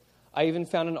worship. I even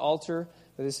found an altar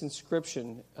with this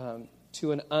inscription,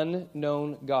 to an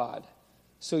unknown God.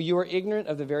 So you are ignorant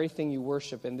of the very thing you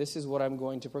worship, and this is what I'm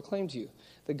going to proclaim to you.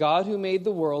 The God who made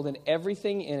the world and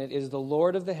everything in it is the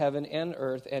Lord of the heaven and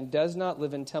earth, and does not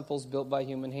live in temples built by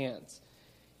human hands.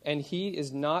 And he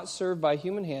is not served by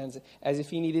human hands as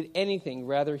if he needed anything.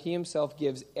 Rather, he himself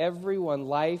gives everyone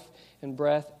life and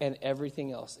breath and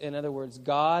everything else." In other words,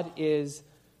 God is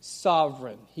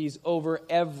sovereign. He's over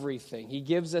everything. He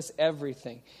gives us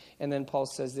everything. And then Paul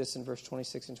says this in verse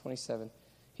 26 and 27.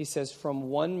 He says, "From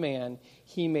one man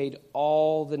he made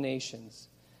all the nations,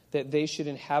 that they should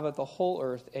inhabit the whole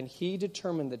earth, and he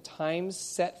determined the times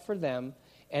set for them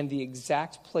and the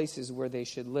exact places where they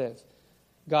should live.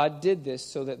 God did this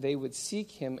so that they would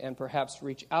seek him and perhaps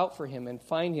reach out for him and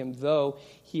find him, though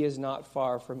he is not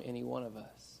far from any one of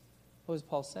us." What was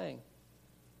Paul saying?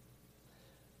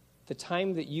 The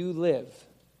time that you live,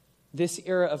 this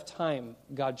era of time,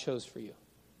 God chose for you.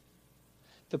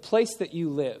 The place that you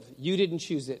live, you didn't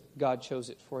choose it, God chose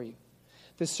it for you.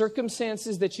 The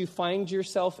circumstances that you find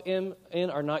yourself in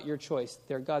are not your choice,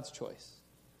 they're God's choice.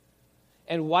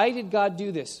 And why did God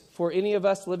do this for any of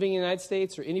us living in the United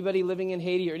States or anybody living in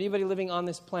Haiti or anybody living on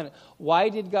this planet? Why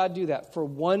did God do that? For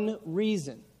one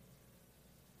reason.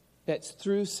 That's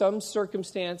through some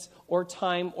circumstance or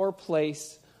time or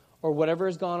place or whatever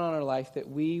has gone on in our life, that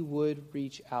we would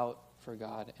reach out for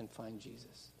God and find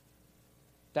Jesus.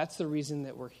 That's the reason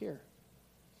that we're here.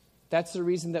 That's the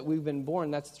reason that we've been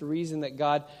born. That's the reason that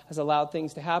God has allowed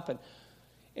things to happen.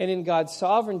 And in God's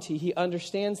sovereignty, he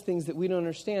understands things that we don't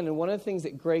understand. And one of the things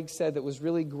that Greg said that was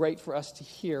really great for us to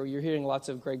hear, you're hearing lots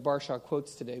of Greg Barshaw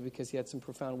quotes today because he had some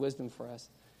profound wisdom for us.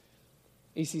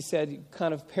 He said,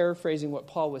 kind of paraphrasing what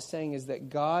Paul was saying, is that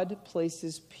God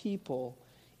places people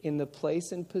in the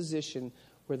place and position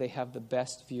where they have the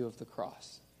best view of the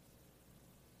cross.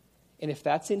 And if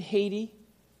that's in Haiti,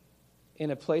 in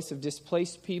a place of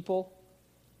displaced people,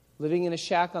 living in a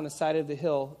shack on the side of the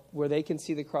hill where they can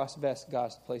see the cross best,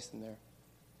 God's placed them there.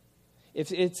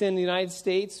 If it's in the United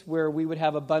States where we would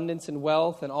have abundance and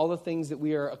wealth and all the things that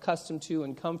we are accustomed to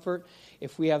and comfort,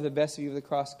 if we have the best view of the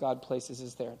cross, God places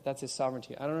us there. That's his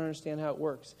sovereignty. I don't understand how it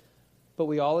works. But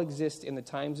we all exist in the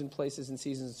times and places and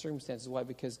seasons and circumstances. Why?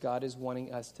 Because God is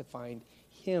wanting us to find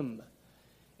him.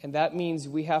 And that means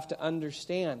we have to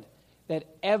understand that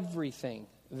everything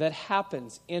that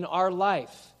happens in our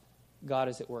life, God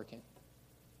is at work in.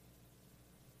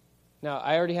 Now,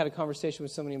 I already had a conversation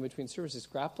with somebody in between services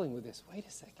grappling with this. Wait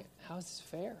a second. How is this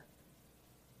fair?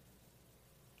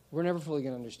 We're never fully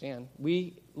going to understand.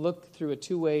 We look through a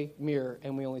two-way mirror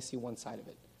and we only see one side of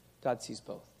it. God sees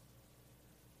both.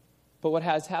 But what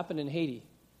has happened in Haiti,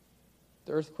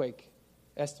 the earthquake,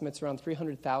 estimates around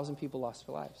 300,000 people lost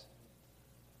their lives.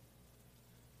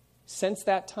 Since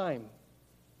that time,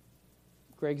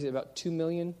 Greg's at about 2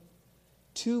 million.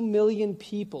 2 million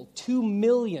people, 2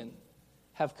 million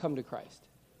have come to Christ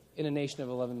in a nation of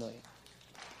 11 million.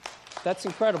 That's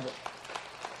incredible.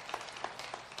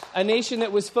 A nation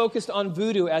that was focused on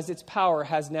voodoo as its power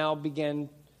has now begun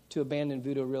to abandon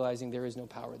voodoo, realizing there is no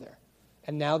power there.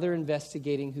 And now they're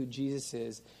investigating who Jesus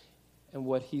is and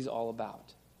what he's all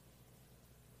about.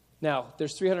 Now,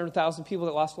 there's 300,000 people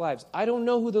that lost lives. I don't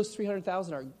know who those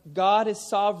 300,000 are. God is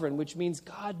sovereign, which means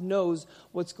God knows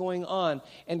what's going on.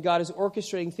 And God is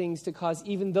orchestrating things to cause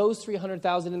even those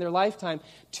 300,000 in their lifetime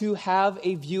to have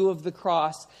a view of the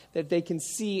cross that they can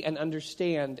see and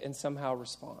understand and somehow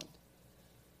respond.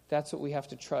 That's what we have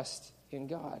to trust in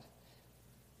God.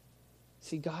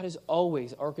 See, God is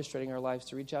always orchestrating our lives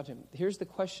to reach out to him. Here's the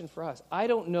question for us. I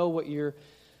don't know what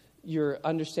your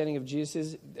understanding of Jesus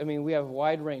is. I mean, we have a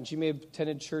wide range. You may have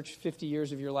attended church 50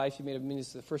 years of your life. You may have been this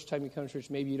is the first time you come to church.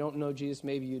 Maybe you don't know Jesus.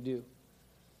 Maybe you do.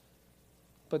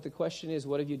 But the question is,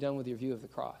 what have you done with your view of the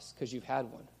cross? Because you've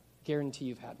had one. Guarantee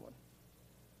you've had one.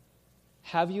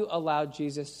 Have you allowed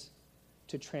Jesus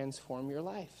to transform your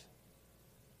life?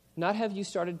 Not have you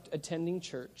started attending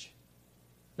church.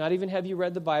 Not even have you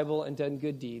read the Bible and done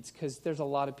good deeds, because there's a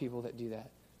lot of people that do that.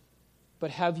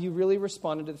 But have you really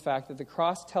responded to the fact that the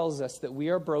cross tells us that we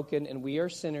are broken and we are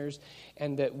sinners,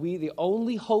 and that the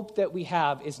only hope that we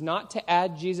have is not to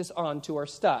add Jesus on to our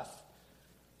stuff,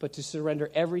 but to surrender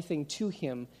everything to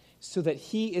him so that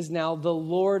he is now the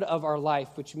Lord of our life,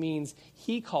 which means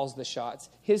he calls the shots.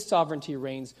 His sovereignty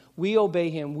reigns. We obey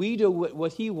him. We do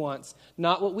what he wants,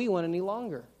 not what we want any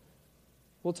longer.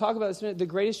 We'll talk about this in a minute. The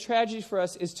greatest tragedy for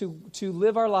us is to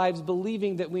live our lives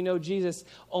believing that we know Jesus,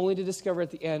 only to discover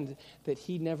at the end that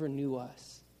he never knew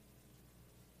us.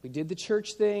 We did the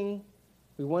church thing.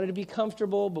 We wanted to be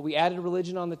comfortable, but we added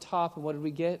religion on the top, and what did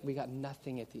we get? We got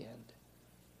nothing at the end.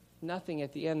 Nothing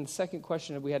at the end. The second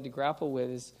question that we had to grapple with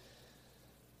is,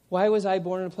 why was I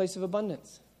born in a place of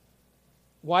abundance?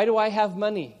 Why do I have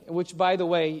money? Which, by the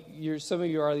way, some of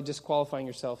you are already disqualifying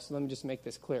yourself, so let me just make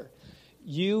this clear.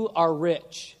 You are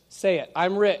rich. Say it.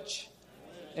 I'm rich.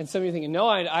 And some of you are thinking, no,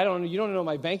 I don't. You don't know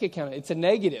my bank account. It's a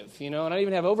negative, and I don't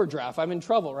even have overdraft. I'm in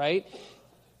trouble, right?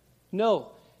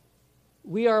 No.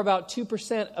 We are about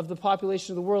 2% of the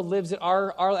population of the world lives at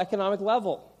our economic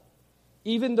level.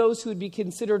 Even those who would be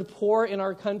considered poor in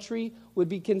our country would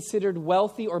be considered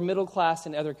wealthy or middle class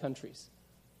in other countries.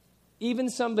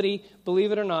 Even somebody,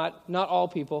 believe it or not all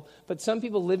people, but some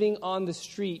people living on the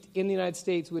street in the United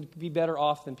States would be better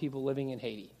off than people living in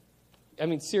Haiti. I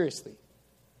mean, seriously.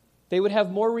 They would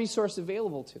have more resource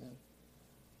available to them.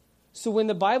 So when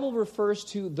the Bible refers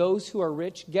to those who are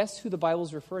rich, guess who the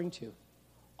Bible's referring to?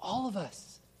 All of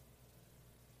us.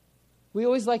 We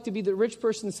always like to be the rich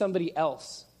person somebody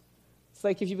else. It's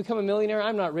like if you become a millionaire,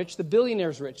 I'm not rich, the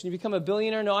billionaire's rich. And you become a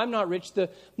billionaire, no, I'm not rich, the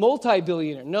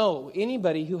multi-billionaire. No,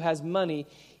 anybody who has money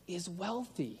is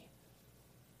wealthy.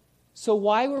 So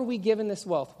why were we given this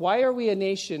wealth? Why are we a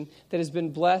nation that has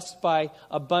been blessed by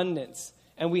abundance?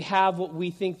 And we have what we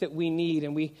think that we need,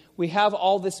 and we have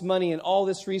all this money and all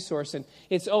this resource, and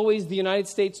it's always the United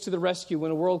States to the rescue when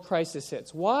a world crisis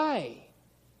hits. Why?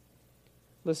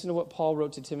 Listen to what Paul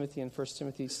wrote to Timothy in 1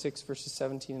 Timothy 6, verses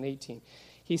 17 and 18.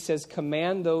 He says,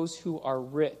 command those who are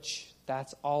rich,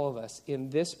 that's all of us,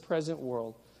 in this present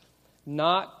world,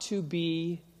 not to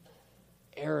be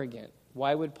arrogant.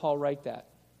 Why would Paul write that?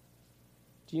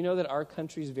 Do you know that our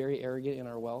country is very arrogant in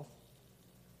our wealth?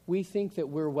 We think that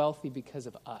we're wealthy because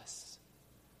of us.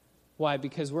 Why?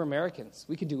 Because we're Americans.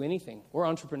 We can do anything. We're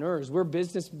entrepreneurs. We're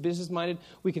business-minded.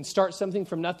 We can start something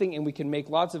from nothing, and we can make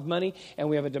lots of money, and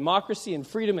we have a democracy and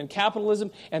freedom and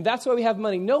capitalism, and that's why we have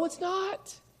money. No, it's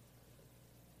not.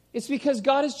 It's because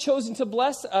God has chosen to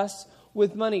bless us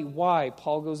with money. Why?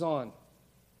 Paul goes on.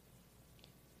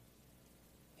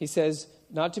 He says,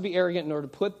 not to be arrogant in order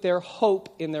to put their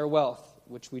hope in their wealth,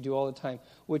 which we do all the time,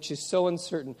 which is so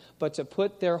uncertain, but to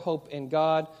put their hope in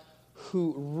God,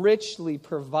 who richly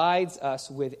provides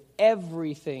us with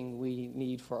everything we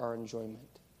need for our enjoyment.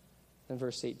 In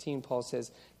verse 18, Paul says,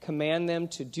 command them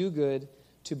to do good,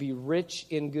 to be rich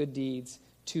in good deeds,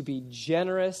 to be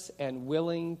generous and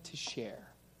willing to share.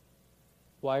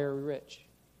 Why are we rich?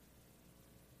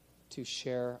 To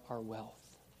share our wealth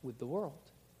with the world.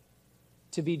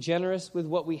 To be generous with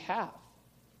what we have.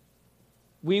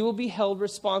 We will be held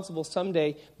responsible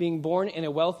someday, being born in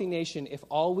a wealthy nation, if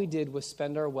all we did was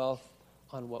spend our wealth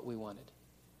on what we wanted.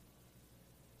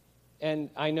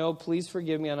 And I know, please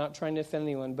forgive me, I'm not trying to offend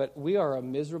anyone, but we are a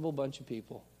miserable bunch of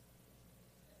people.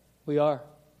 We are.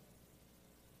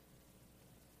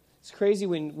 It's crazy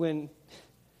when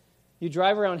you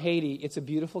drive around Haiti, it's a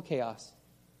beautiful chaos.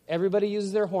 Everybody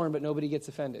uses their horn, but nobody gets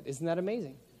offended. Isn't that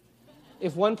amazing?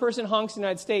 If one person honks in the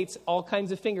United States, all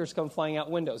kinds of fingers come flying out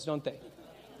windows, don't they?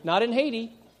 Not in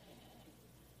Haiti.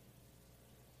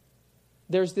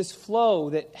 There's this flow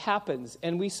that happens,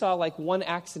 and we saw like one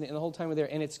accident in the whole time we're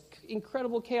there, and it's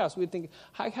incredible chaos. We'd think,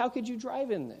 how could you drive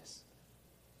in this?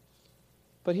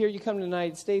 But here you come to the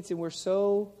United States, and we're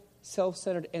so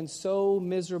self-centered and so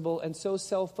miserable and so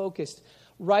self-focused.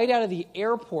 Right out of the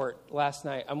airport last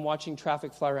night, I'm watching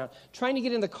traffic fly around. Trying to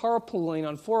get in the carpool lane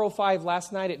on 405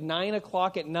 last night at 9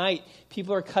 o'clock at night.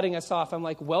 People are cutting us off. I'm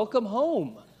like, welcome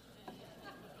home.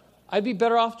 I'd be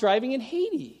better off driving in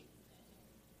Haiti.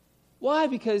 Why?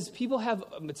 Because people have,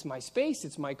 it's my space,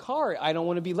 it's my car. I don't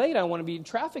want to be late. I want to be in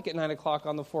traffic at 9 o'clock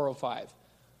on the 405.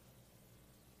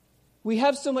 We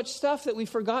have so much stuff that we've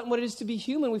forgotten what it is to be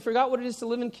human. We forgot what it is to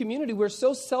live in community. We're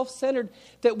so self-centered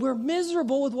that we're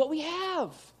miserable with what we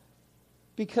have.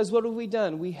 Because what have we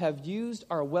done? We have used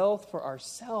our wealth for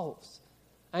ourselves.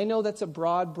 I know that's a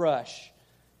broad brush.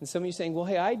 And some of you are saying, well,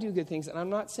 hey, I do good things. And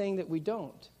I'm not saying that we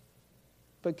don't.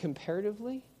 But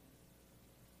comparatively,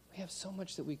 we have so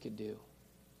much that we could do.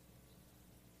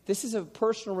 This is a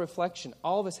personal reflection.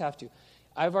 All of us have to.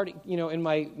 I've already, in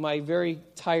my very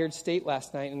tired state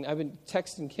last night, and I've been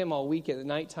texting Kim all week at the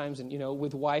night times, and,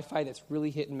 with Wi-Fi that's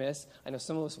really hit and miss. I know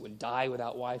some of us would die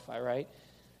without Wi-Fi, right?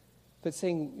 But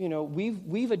saying,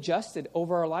 we've adjusted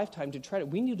over our lifetime to try to,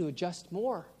 we need to adjust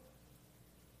more.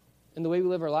 In the way we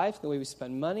live our life, the way we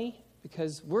spend money,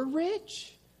 because we're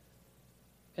rich.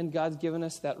 And God's given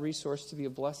us that resource to be a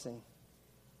blessing.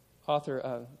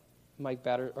 Author Mark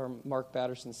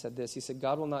Batterson said this. He said,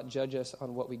 God will not judge us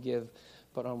on what we give,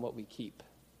 but on what we keep.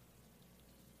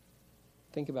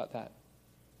 Think about that.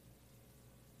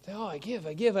 Oh, I give.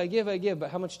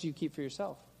 But how much do you keep for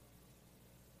yourself?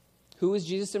 Who was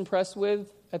Jesus impressed with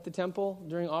at the temple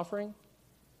during offering?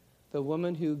 The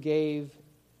woman who gave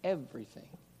everything.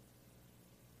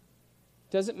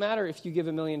 Doesn't matter if you give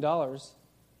 $1 million,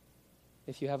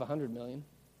 if you have 100 million.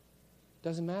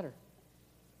 Doesn't matter.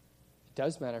 It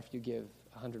does matter if you give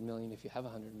 100 million, if you have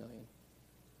 100 million.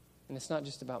 And it's not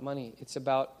just about money. It's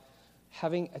about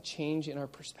having a change in our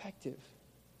perspective.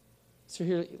 So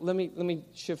here, let me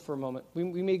shift for a moment. We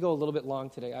may go a little bit long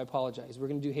today. I apologize. We're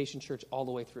going to do Haitian church all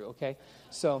the way through, okay?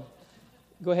 So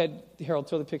go ahead, Harold,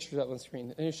 throw the pictures up on the screen.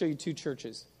 I'm going to show you two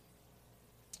churches.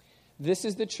 This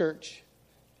is the church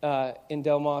in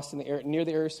Del Mas, near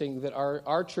the area station, that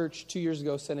our church 2 years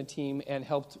ago sent a team and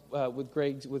helped with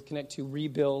Greg, with Connect to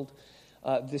rebuild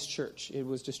this church. It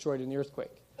was destroyed in the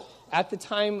earthquake. At the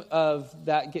time of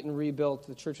that getting rebuilt,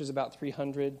 the church was about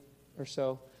 300 or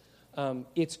so.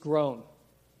 It's grown.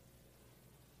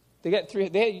 They got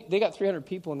 300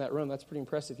 people in that room. That's pretty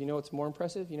impressive. You know what's more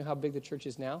impressive? You know how big the church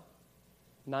is now?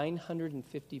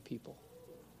 950 people.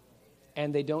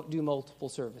 And they don't do multiple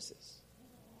services.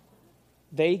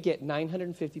 They get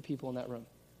 950 people in that room.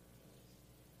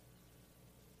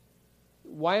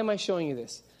 Why am I showing you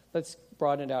this? Let's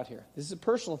broaden it out here. This is a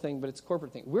personal thing, but it's a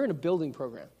corporate thing. We're in a building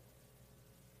program.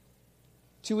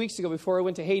 2 weeks ago, before I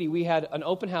went to Haiti, we had an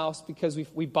open house because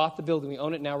we bought the building. We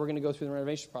own it now. We're going to go through the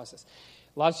renovation process.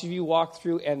 Lots of you walked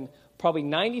through, and Probably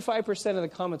 95% of the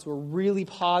comments were really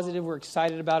positive. We're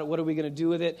excited about it. What are we going to do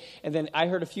with it? And then I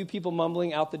heard a few people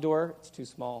mumbling out the door, it's too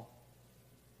small.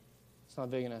 It's not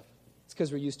big enough. It's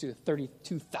because we're used to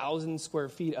 32,000 square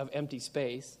feet of empty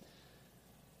space.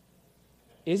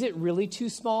 Is it really too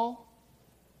small?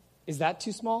 Is that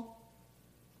too small?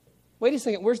 Wait a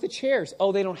second, where's the chairs?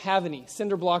 Oh, they don't have any.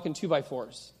 Cinder block and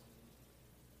 2x4s.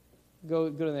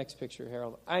 Go to the next picture,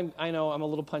 Harold. I know I'm a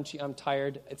little punchy. I'm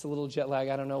tired. It's a little jet lag.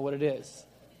 I don't know what it is.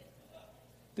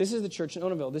 This is the church in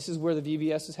Onaville. This is where the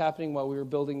VBS is happening while we were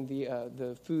building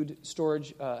the food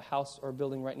storage house or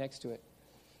building right next to it.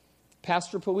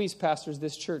 Pastor Puis pastors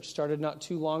this church. Started not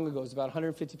too long ago. It's about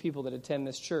 150 people that attend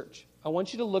this church. I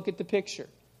want you to look at the picture.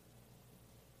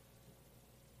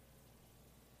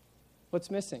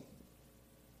 What's missing?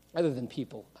 Other than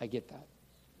people, I get that.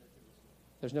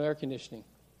 There's no air conditioning.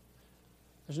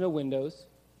 There's no windows.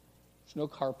 There's no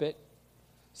carpet.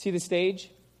 See the stage?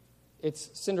 It's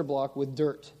cinder block with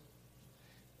dirt.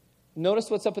 Notice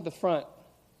what's up at the front.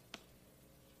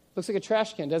 Looks like a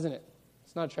trash can, doesn't it?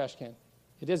 It's not a trash can.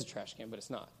 It is a trash can, but it's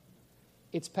not.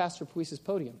 It's Pastor Puis's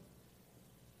podium.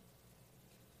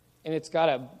 And it's got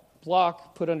a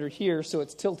block put under here, so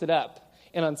it's tilted up.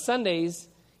 And on Sundays,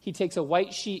 he takes a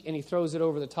white sheet and he throws it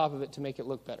over the top of it to make it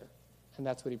look better. And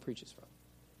that's what he preaches from.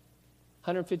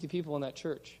 150 people in that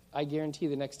church. I guarantee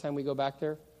the next time we go back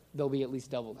there, there'll be at least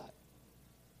double that.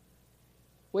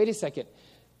 Wait a second.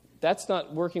 That's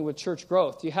not working with church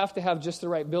growth. You have to have just the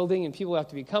right building, and people have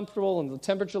to be comfortable, and the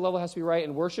temperature level has to be right,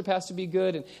 and worship has to be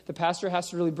good, and the pastor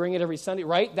has to really bring it every Sunday,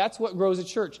 right? That's what grows a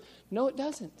church. No, it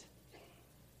doesn't.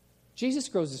 Jesus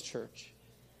grows his church.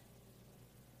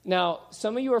 Now,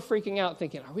 some of you are freaking out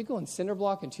thinking, are we going cinder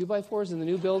block and 2x4s in the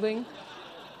new building?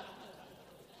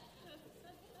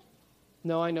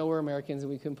 No, I know we're Americans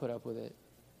and we couldn't put up with it.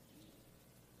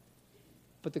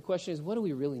 But the question is, what do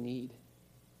we really need?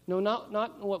 No,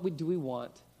 not what do we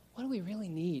want. What do we really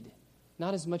need?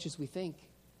 Not as much as we think.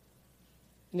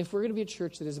 And if we're going to be a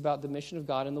church that is about the mission of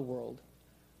God in the world,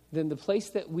 then the place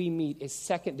that we meet is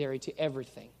secondary to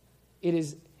everything. It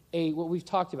is what we've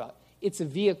talked about. It's a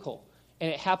vehicle,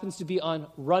 and it happens to be on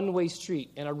Runway Street.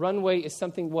 And a runway is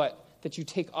something, that you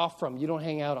take off from. You don't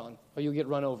hang out on, or you'll get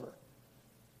run over.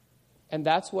 And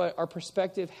that's what our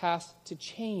perspective has to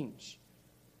change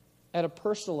at a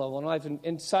personal level in life.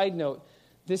 And side note,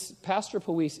 this Pastor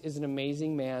Puis is an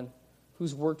amazing man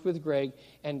who's worked with Greg,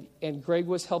 and Greg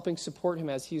was helping support him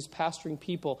as he was pastoring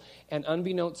people. And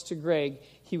unbeknownst to Greg,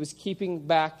 he was keeping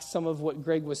back some of what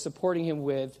Greg was supporting him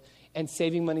with and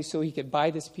saving money so he could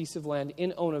buy this piece of land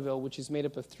in Onaville, which is made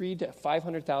up of 300,000 to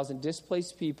 500,000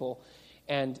 displaced people.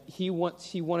 And he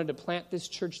wanted to plant this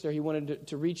church there. He wanted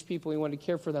to reach people. He wanted to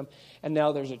care for them. And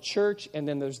now there's a church, and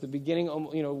then there's the beginning.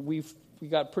 We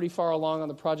got pretty far along on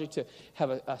the project to have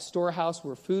a storehouse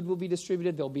where food will be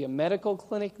distributed. There'll be a medical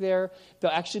clinic there.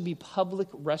 There'll actually be public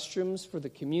restrooms for the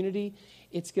community.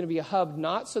 It's going to be a hub,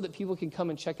 not so that people can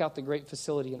come and check out the great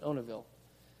facility in Onaville.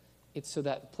 It's so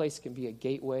that place can be a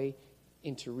gateway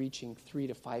into reaching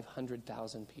 300,000 to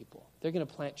 500,000 people. They're going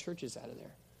to plant churches out of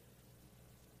there.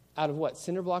 Out of what?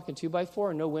 Cinder block and 2x4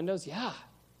 and no windows? Yeah.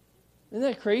 Isn't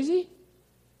that crazy?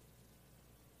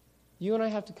 You and I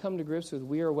have to come to grips with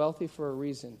we are wealthy for a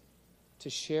reason, to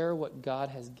share what God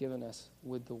has given us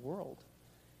with the world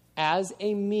as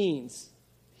a means,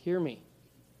 hear me,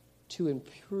 to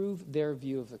improve their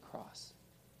view of the cross.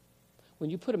 When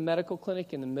you put a medical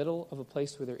clinic in the middle of a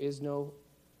place where there is no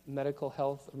medical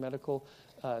health or medical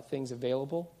things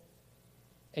available,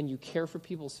 and you care for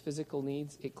people's physical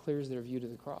needs, it clears their view to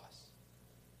the cross.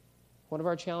 One of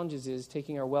our challenges is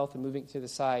taking our wealth and moving it to the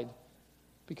side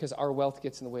because our wealth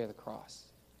gets in the way of the cross.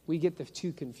 We get the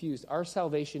two confused. Our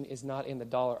salvation is not in the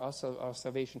dollar. Our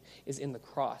salvation is in the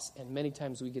cross, and many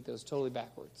times we get those totally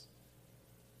backwards.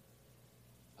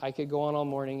 I could go on all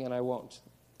morning, and I won't.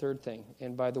 Third thing,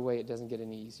 and by the way, it doesn't get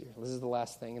any easier. This is the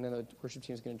last thing, and then the worship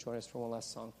team is going to join us for one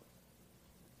last song.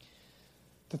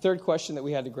 The third question that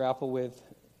we had to grapple with,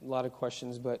 a lot of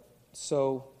questions, but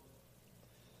so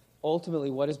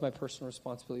ultimately, what is my personal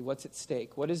responsibility? What's at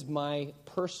stake? What is my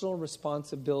personal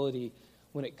responsibility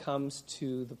when it comes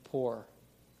to the poor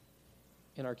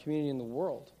in our community and the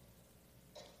world?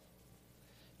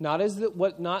 Not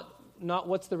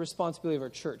what's the responsibility of our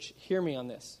church. Hear me on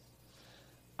this.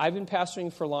 I've been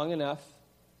pastoring for long enough,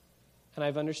 and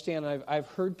I've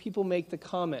heard people make the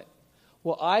comment,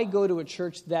 well, I go to a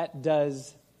church that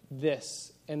does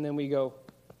this, and then we go,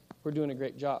 we're doing a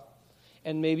great job.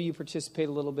 And maybe you participate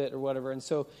a little bit or whatever. And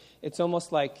so it's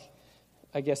almost like,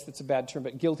 I guess that's a bad term,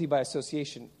 but guilty by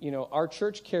association. Our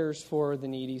church cares for the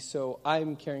needy, so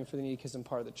I'm caring for the needy because I'm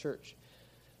part of the church.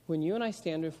 When you and I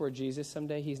stand before Jesus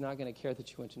someday, he's not going to care that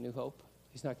you went to New Hope.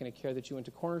 He's not going to care that you went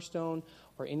to Cornerstone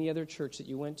or any other church that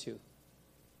you went to.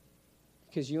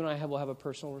 Because you and I will have a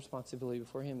personal responsibility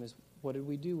before him is, what did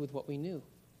we do with what we knew?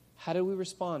 How did we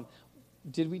respond?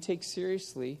 Did we take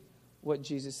seriously what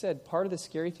Jesus said? Part of the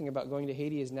scary thing about going to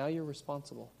Haiti is now you're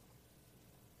responsible.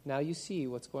 Now you see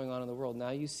what's going on in the world.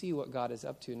 Now you see what God is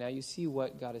up to. Now you see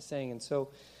what God is saying. And so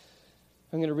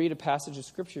I'm going to read a passage of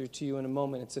Scripture to you in a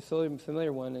moment. It's a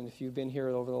familiar one, and if you've been here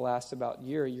over the last about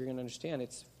year, you're going to understand.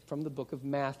 It's from the book of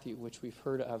Matthew, which we've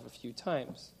heard of a few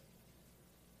times.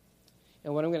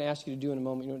 And what I'm going to ask you to do in a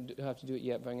moment, you don't have to do it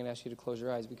yet, but I'm going to ask you to close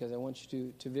your eyes because I want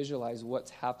you to visualize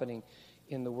what's happening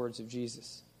in the words of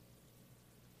Jesus.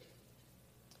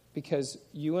 Because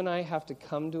you and I have to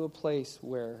come to a place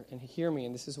where, and hear me,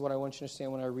 and this is what I want you to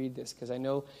understand when I read this, because I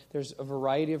know there's a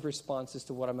variety of responses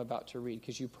to what I'm about to read,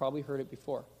 because you've probably heard it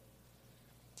before.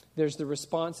 There's the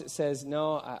response that says,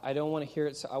 no, I don't want to hear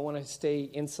it, so I want to stay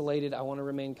insulated, I want to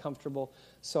remain comfortable,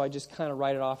 so I just kind of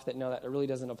write it off that, no, that really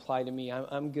doesn't apply to me.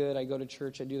 I'm good, I go to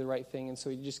church, I do the right thing, and so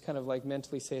you just kind of like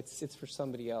mentally say it's for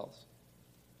somebody else.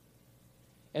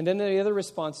 And then the other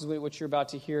response is what you're about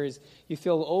to hear is you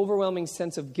feel an overwhelming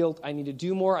sense of guilt. I need to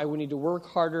do more. I need to work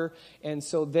harder. And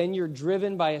so then you're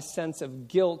driven by a sense of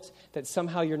guilt that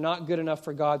somehow you're not good enough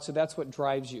for God. So that's what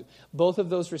drives you. Both of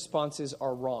those responses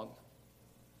are wrong.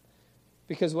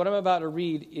 Because what I'm about to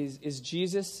read is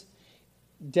Jesus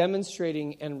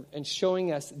demonstrating and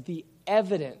showing us the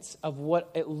evidence of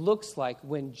what it looks like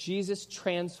when Jesus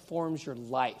transforms your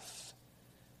life.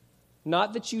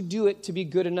 Not that you do it to be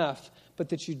good enough, but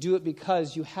that you do it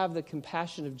because you have the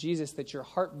compassion of Jesus, that your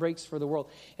heart breaks for the world.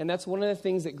 And that's one of the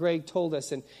things that Greg told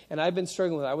us, and I've been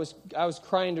struggling with it. I was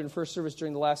crying during first service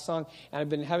during the last song, and I've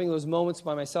been having those moments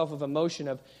by myself of emotion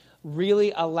of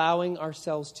really allowing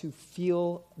ourselves to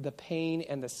feel the pain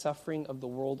and the suffering of the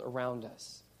world around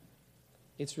us.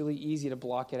 It's really easy to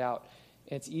block it out.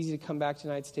 It's easy to come back to the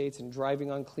United States and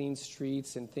driving on clean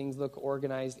streets and things look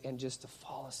organized and just to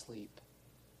fall asleep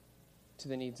to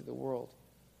the needs of the world.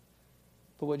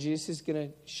 But what Jesus is going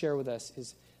to share with us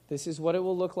is this is what it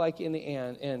will look like in the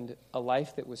end, a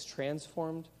life that was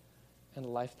transformed and a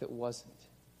life that wasn't.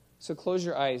 So close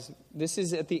your eyes. This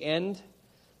is at the end.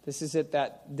 This is at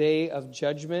that day of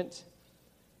judgment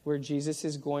where Jesus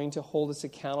is going to hold us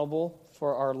accountable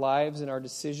for our lives and our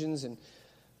decisions and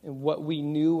what we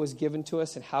knew was given to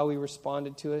us and how we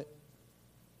responded to it.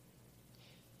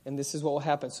 And this is what will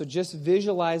happen. So just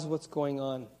visualize what's going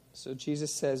on. So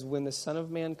Jesus says, when the Son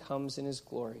of Man comes in his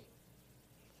glory,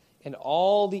 and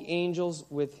all the angels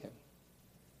with him,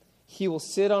 he will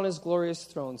sit on his glorious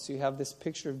throne. So you have this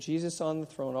picture of Jesus on the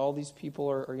throne. All these people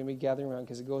are going to be gathering around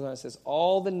because it goes on. It says,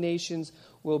 all the nations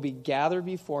will be gathered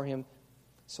before him.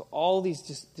 So all these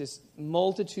just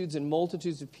multitudes and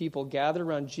multitudes of people gather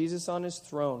around Jesus on his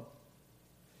throne.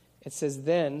 It says,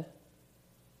 then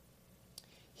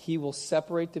he will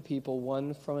separate the people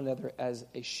one from another as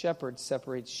a shepherd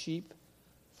separates sheep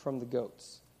from the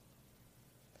goats.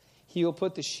 He will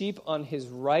put the sheep on his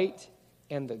right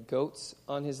and the goats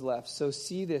on his left. So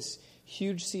see this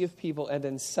huge sea of people, and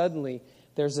then suddenly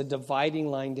there's a dividing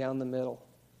line down the middle.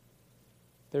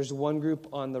 There's one group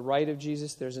on the right of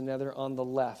Jesus, there's another on the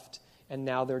left, and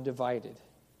now they're divided.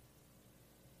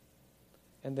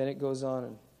 And then it goes on.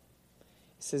 And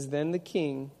it says, then the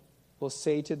king will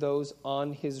say to those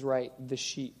on his right, the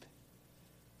sheep.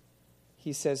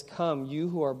 He says, come, you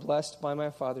who are blessed by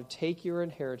my Father, take your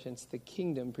inheritance, the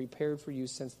kingdom prepared for you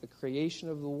since the creation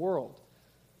of the world.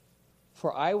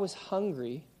 For I was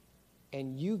hungry,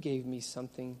 and you gave me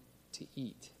something to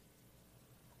eat.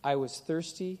 I was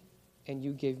thirsty, and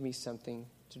you gave me something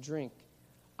to drink.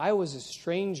 I was a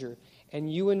stranger,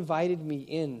 and you invited me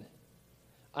in.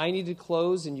 I needed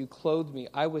clothes, and you clothed me.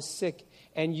 I was sick,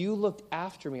 and you looked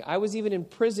after me. I was even in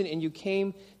prison, and you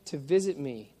came to visit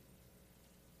me.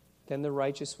 Then the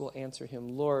righteous will answer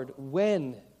him, Lord,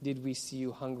 when did we see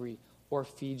you hungry or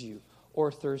feed you or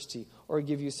thirsty or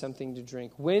give you something to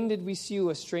drink? When did we see you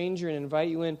a stranger and invite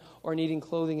you in or needing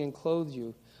clothing and clothe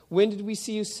you? When did we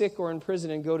see you sick or in prison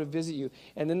and go to visit you?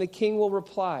 And then the king will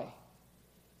reply,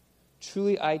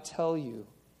 truly I tell you,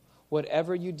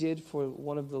 whatever you did for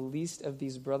one of the least of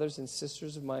these brothers and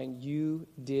sisters of mine, you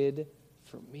did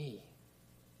for me.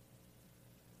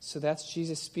 So that's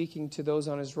Jesus speaking to those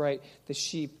on his right, the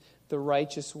sheep, the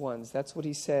righteous ones. That's what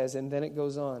he says. And then it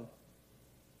goes on. It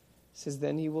says,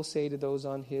 then he will say to those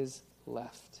on his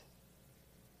left,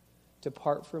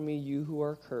 depart from me, you who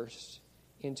are cursed,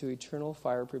 into eternal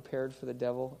fire prepared for the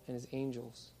devil and his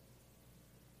angels.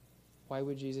 Why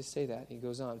would Jesus say that? He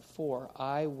goes on, for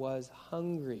I was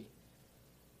hungry,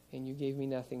 and you gave me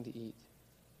nothing to eat.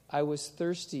 I was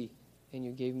thirsty, and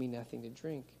you gave me nothing to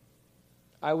drink.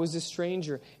 I was a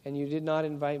stranger, and you did not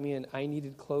invite me in. I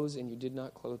needed clothes, and you did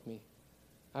not clothe me.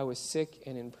 I was sick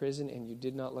and in prison, and you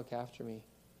did not look after me.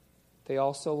 They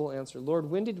also will answer, Lord,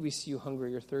 when did we see you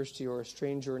hungry or thirsty or a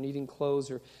stranger or needing clothes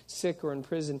or sick or in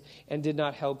prison and did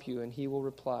not help you? And he will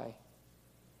reply,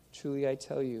 truly I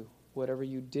tell you, whatever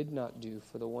you did not do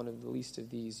for the one of the least of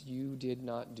these, you did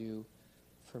not do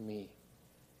for me.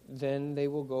 Then they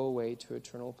will go away to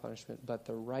eternal punishment, but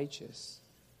the righteous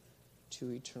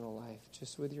to eternal life.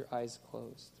 Just with your eyes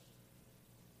closed.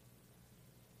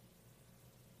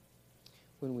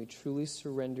 When we truly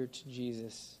surrender to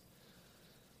Jesus,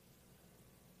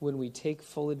 when we take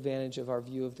full advantage of our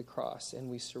view of the cross and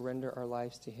we surrender our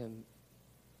lives to him,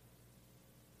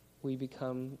 we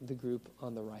become the group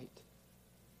on the right,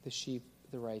 the sheep,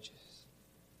 the righteous.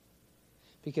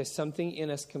 Because something in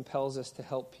us compels us to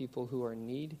help people who are in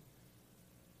need.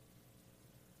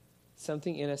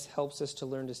 Something in us helps us to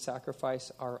learn to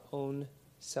sacrifice our own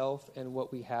self and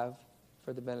what we have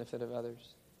for the benefit of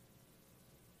others.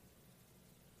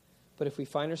 But if we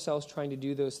find ourselves trying to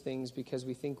do those things because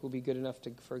we think we'll be good enough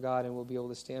for God and we'll be able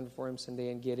to stand before him someday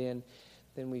and get in,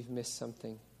 then we've missed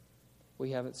something.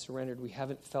 We haven't surrendered. We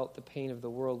haven't felt the pain of the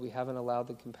world. We haven't allowed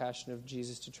the compassion of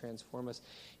Jesus to transform us.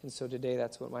 And so today,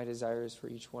 that's what my desire is for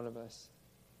each one of us.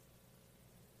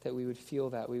 That we would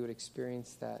feel that, we would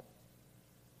experience that.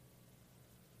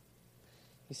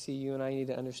 You see, you and I need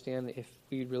to understand that if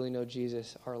we really know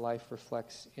Jesus, our life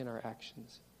reflects in our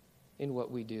actions, in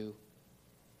what we do.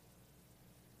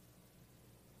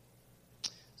 I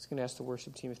was going to ask the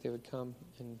worship team if they would come,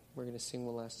 and we're going to sing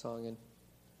one last song. And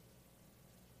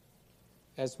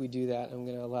as we do that, I'm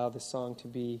going to allow the song to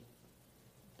be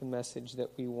the message that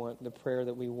we want, the prayer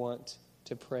that we want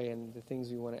to pray, and the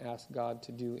things we want to ask God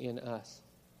to do in us.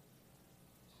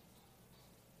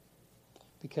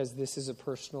 Because this is a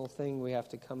personal thing we have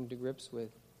to come to grips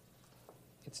with.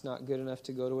 It's not good enough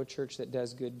to go to a church that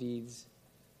does good deeds,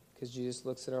 because Jesus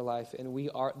looks at our life, and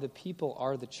the people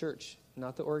are the church.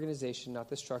 Not the organization, not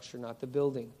the structure, not the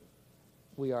building.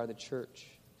 We are the church.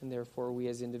 And therefore, we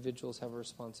as individuals have a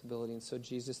responsibility. And so,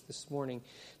 Jesus, this morning,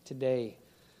 today,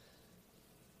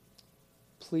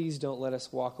 please don't let us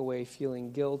walk away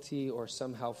feeling guilty or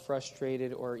somehow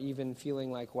frustrated or even feeling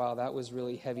like, wow, that was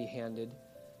really heavy-handed.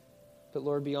 But,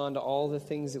 Lord, beyond all the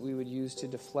things that we would use to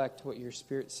deflect what your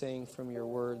Spirit's saying from your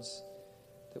words,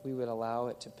 that we would allow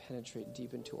it to penetrate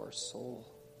deep into our soul.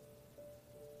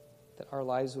 That our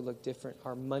lives would look different,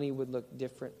 our money would look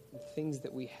different, the things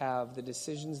that we have, the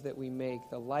decisions that we make,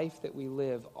 the life that we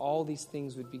live, all these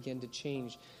things would begin to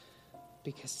change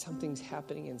because something's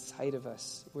happening inside of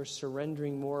us. We're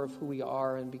surrendering more of who we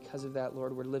are, and because of that,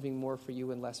 Lord, we're living more for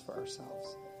you and less for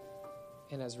ourselves.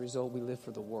 And as a result, we live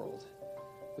for the world.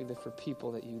 We live for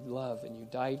people that you love and you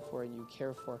died for and you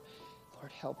care for.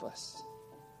 Lord, help us.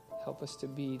 Help us to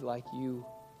be like you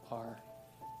are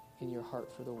in your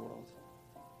heart for the world.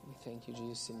 We thank you,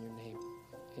 Jesus, in your name.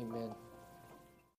 Amen.